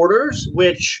supporters,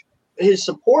 which his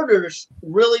supporters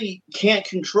really can't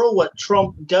control what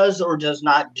Trump does or does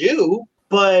not do.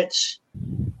 But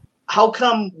how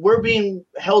come we're being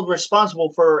held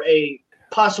responsible for a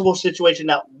possible situation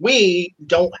that we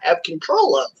don't have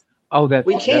control of? Oh,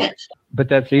 we can't. But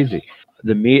that's easy.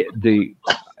 The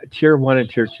tier 1 and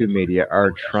tier 2 media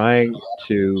are trying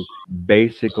to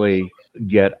basically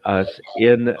get us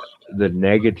in the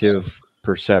negative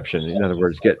perception. In other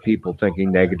words, get people thinking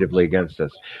negatively against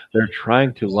us. They're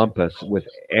trying to lump us with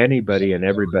anybody and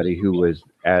everybody who was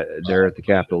there at the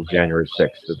Capitol January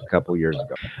 6th, a couple years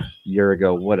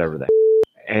ago, whatever that.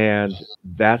 And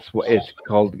that's what it's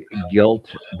called,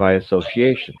 guilt by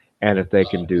association. And if they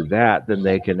can do that, then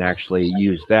they can actually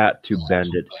use that to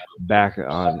bend it back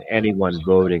on anyone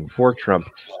voting for Trump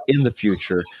in the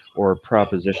future, or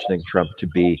propositioning Trump to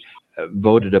be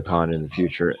voted upon in the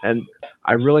future. And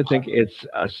I really think it's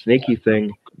a sneaky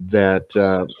thing that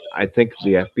I think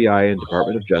the FBI and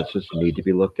Department of Justice need to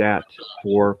be looked at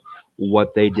for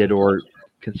what they did or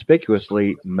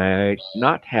conspicuously may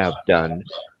not have done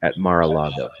at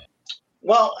Mar-a-Lago.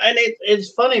 Well, and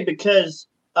it's funny because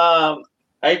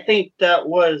I think that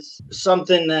was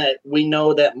something that we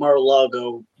know that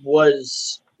Mar-a-Lago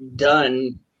was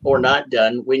done or not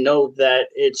done. We know that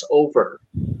it's over,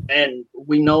 and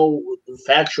we know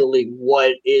factually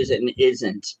what is and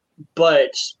isn't.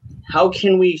 But how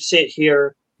can we sit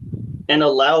here and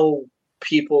allow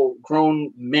people,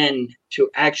 grown men, to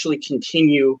actually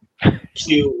continue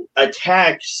to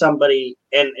attack somebody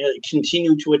and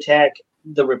continue to attack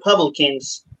the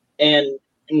Republicans and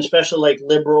especially like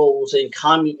liberals and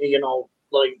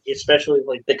like especially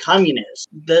like the communists,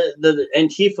 the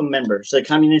Antifa members, the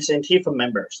communist Antifa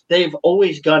members? They've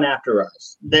always gone after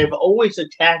us. They've always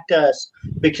attacked us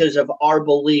because of our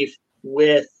belief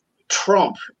with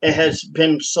Trump. It has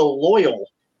been so loyal.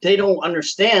 They don't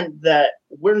understand that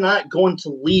we're not going to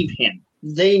leave him.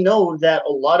 They know that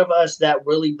a lot of us that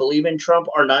really believe in Trump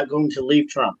are not going to leave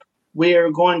Trump. We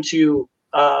are going to,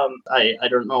 I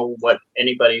don't know what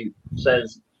anybody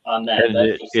says on that. And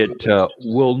it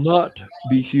will not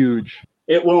be huge.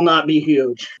 It will not be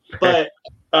huge. But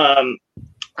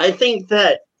I think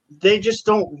that they just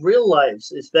don't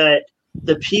realize is that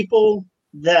the people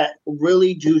that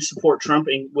really do support Trump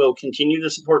and will continue to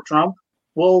support Trump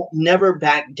will never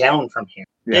back down from him.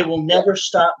 Yeah. They will never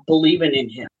stop believing in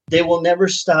him. They will never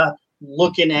stop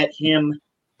looking at him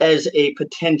as a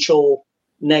potential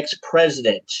next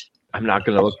president. I'm not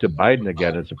going to look to Biden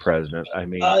again as a president. I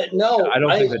mean, no, I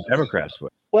don't think the Democrats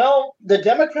would. Well, the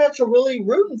Democrats are really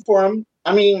rooting for him.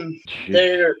 I mean,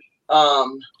 they're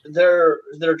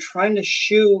trying to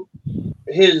shoot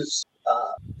his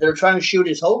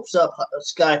hopes up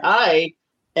sky high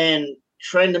and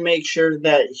trying to make sure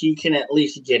that he can at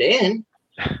least get in.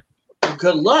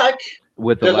 Good luck.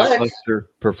 With the lackluster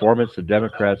performance the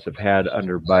Democrats have had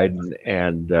under Biden,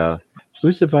 and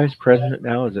who's the vice president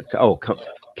now? Is it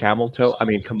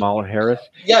Kamala Harris?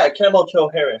 Yeah,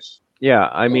 Kamala Harris. Yeah,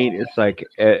 I mean, it's like,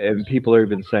 and people are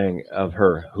even saying of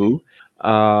her, who?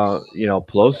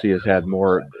 Pelosi has had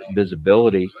more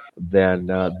visibility than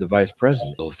the vice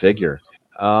presidential figure.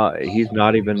 He's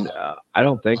not even, I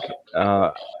don't think,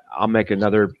 I'll make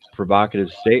another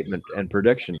provocative statement and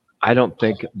prediction. I don't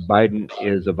think Biden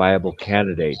is a viable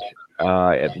candidate,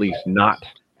 at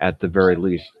the very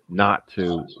least, not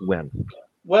to win.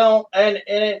 Well, and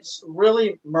it's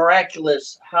really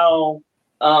miraculous how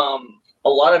a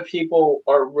lot of people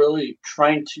are really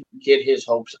trying to get his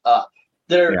hopes up.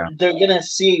 They're going to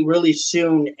see really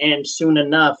soon and soon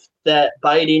enough that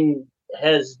Biden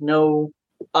has no...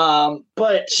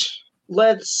 but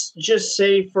let's just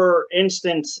say, for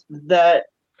instance, that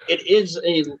it is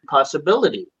a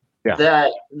possibility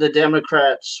that the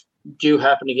Democrats do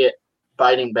happen to get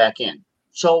Biden back in.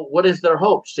 So what is their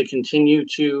hopes? To continue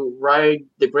to ride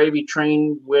the gravy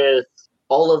train with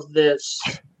all of this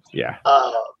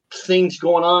things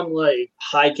going on, like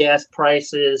high gas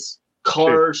prices,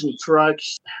 cars and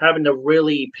trucks having to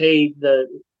really pay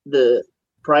the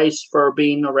price for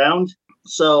being around.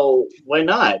 So why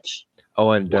not?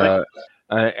 Oh, and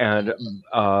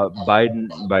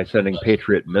Biden, by sending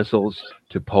Patriot missiles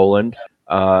to Poland,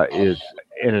 is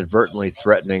inadvertently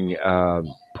threatening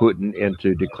Putin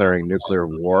into declaring nuclear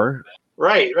war.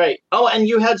 Right. Oh, and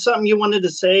you had something you wanted to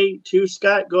say too,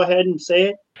 Scott. Go ahead and say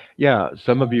it. Yeah,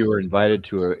 some of you were invited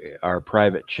to our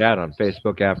private chat on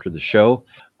Facebook after the show.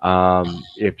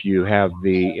 If you have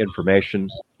the information,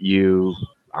 you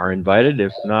are invited.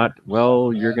 If not,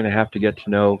 well, you're going to have to get to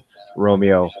know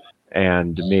Romeo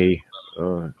and me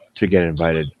to get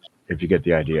invited, if you get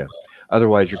the idea.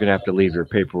 Otherwise, you're going to have to leave your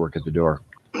paperwork at the door.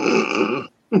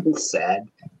 Sad.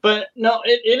 But no,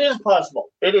 it is possible.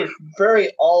 It is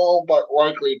very all but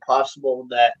likely possible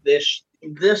that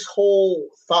this whole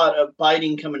thought of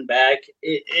Biden coming back,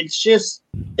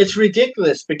 it's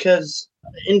ridiculous because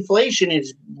inflation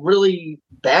is really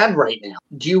bad right now.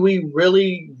 Do we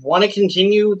really want to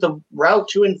continue the route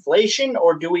to inflation,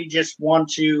 or do we just want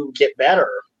to get better?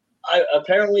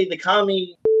 Apparently the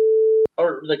commie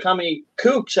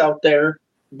kooks out there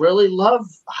really love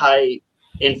high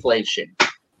inflation.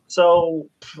 So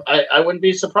I wouldn't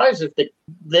be surprised if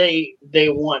they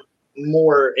want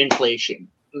more inflation.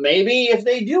 Maybe if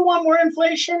they do want more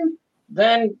inflation,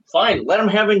 then fine, let them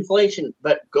have inflation,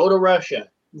 but go to Russia.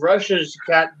 Russia's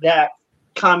got that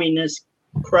communist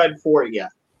crud for you.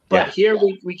 But here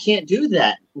we can't do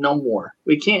that no more.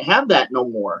 We can't have that no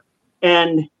more.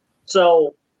 And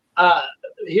so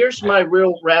here's my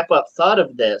real wrap-up thought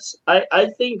of this.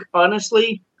 I think,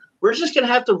 honestly, we're just going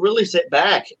to have to really sit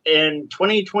back. And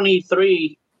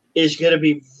 2023 is going to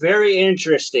be very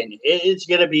interesting. It's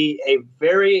going to be a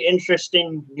very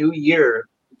interesting new year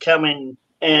coming.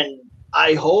 And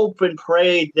I hope and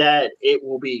pray that it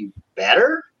will be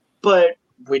better, but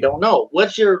we don't know.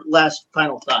 What's your last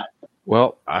final thought?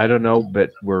 Well, I don't know,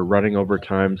 but we're running over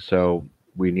time, so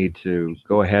we need to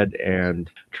go ahead and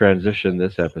transition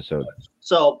this episode.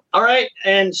 So, all right.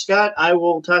 And Scott, I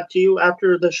will talk to you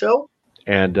after the show.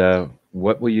 And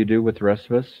what will you do with the rest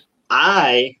of us?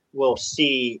 I will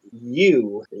see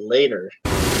you later.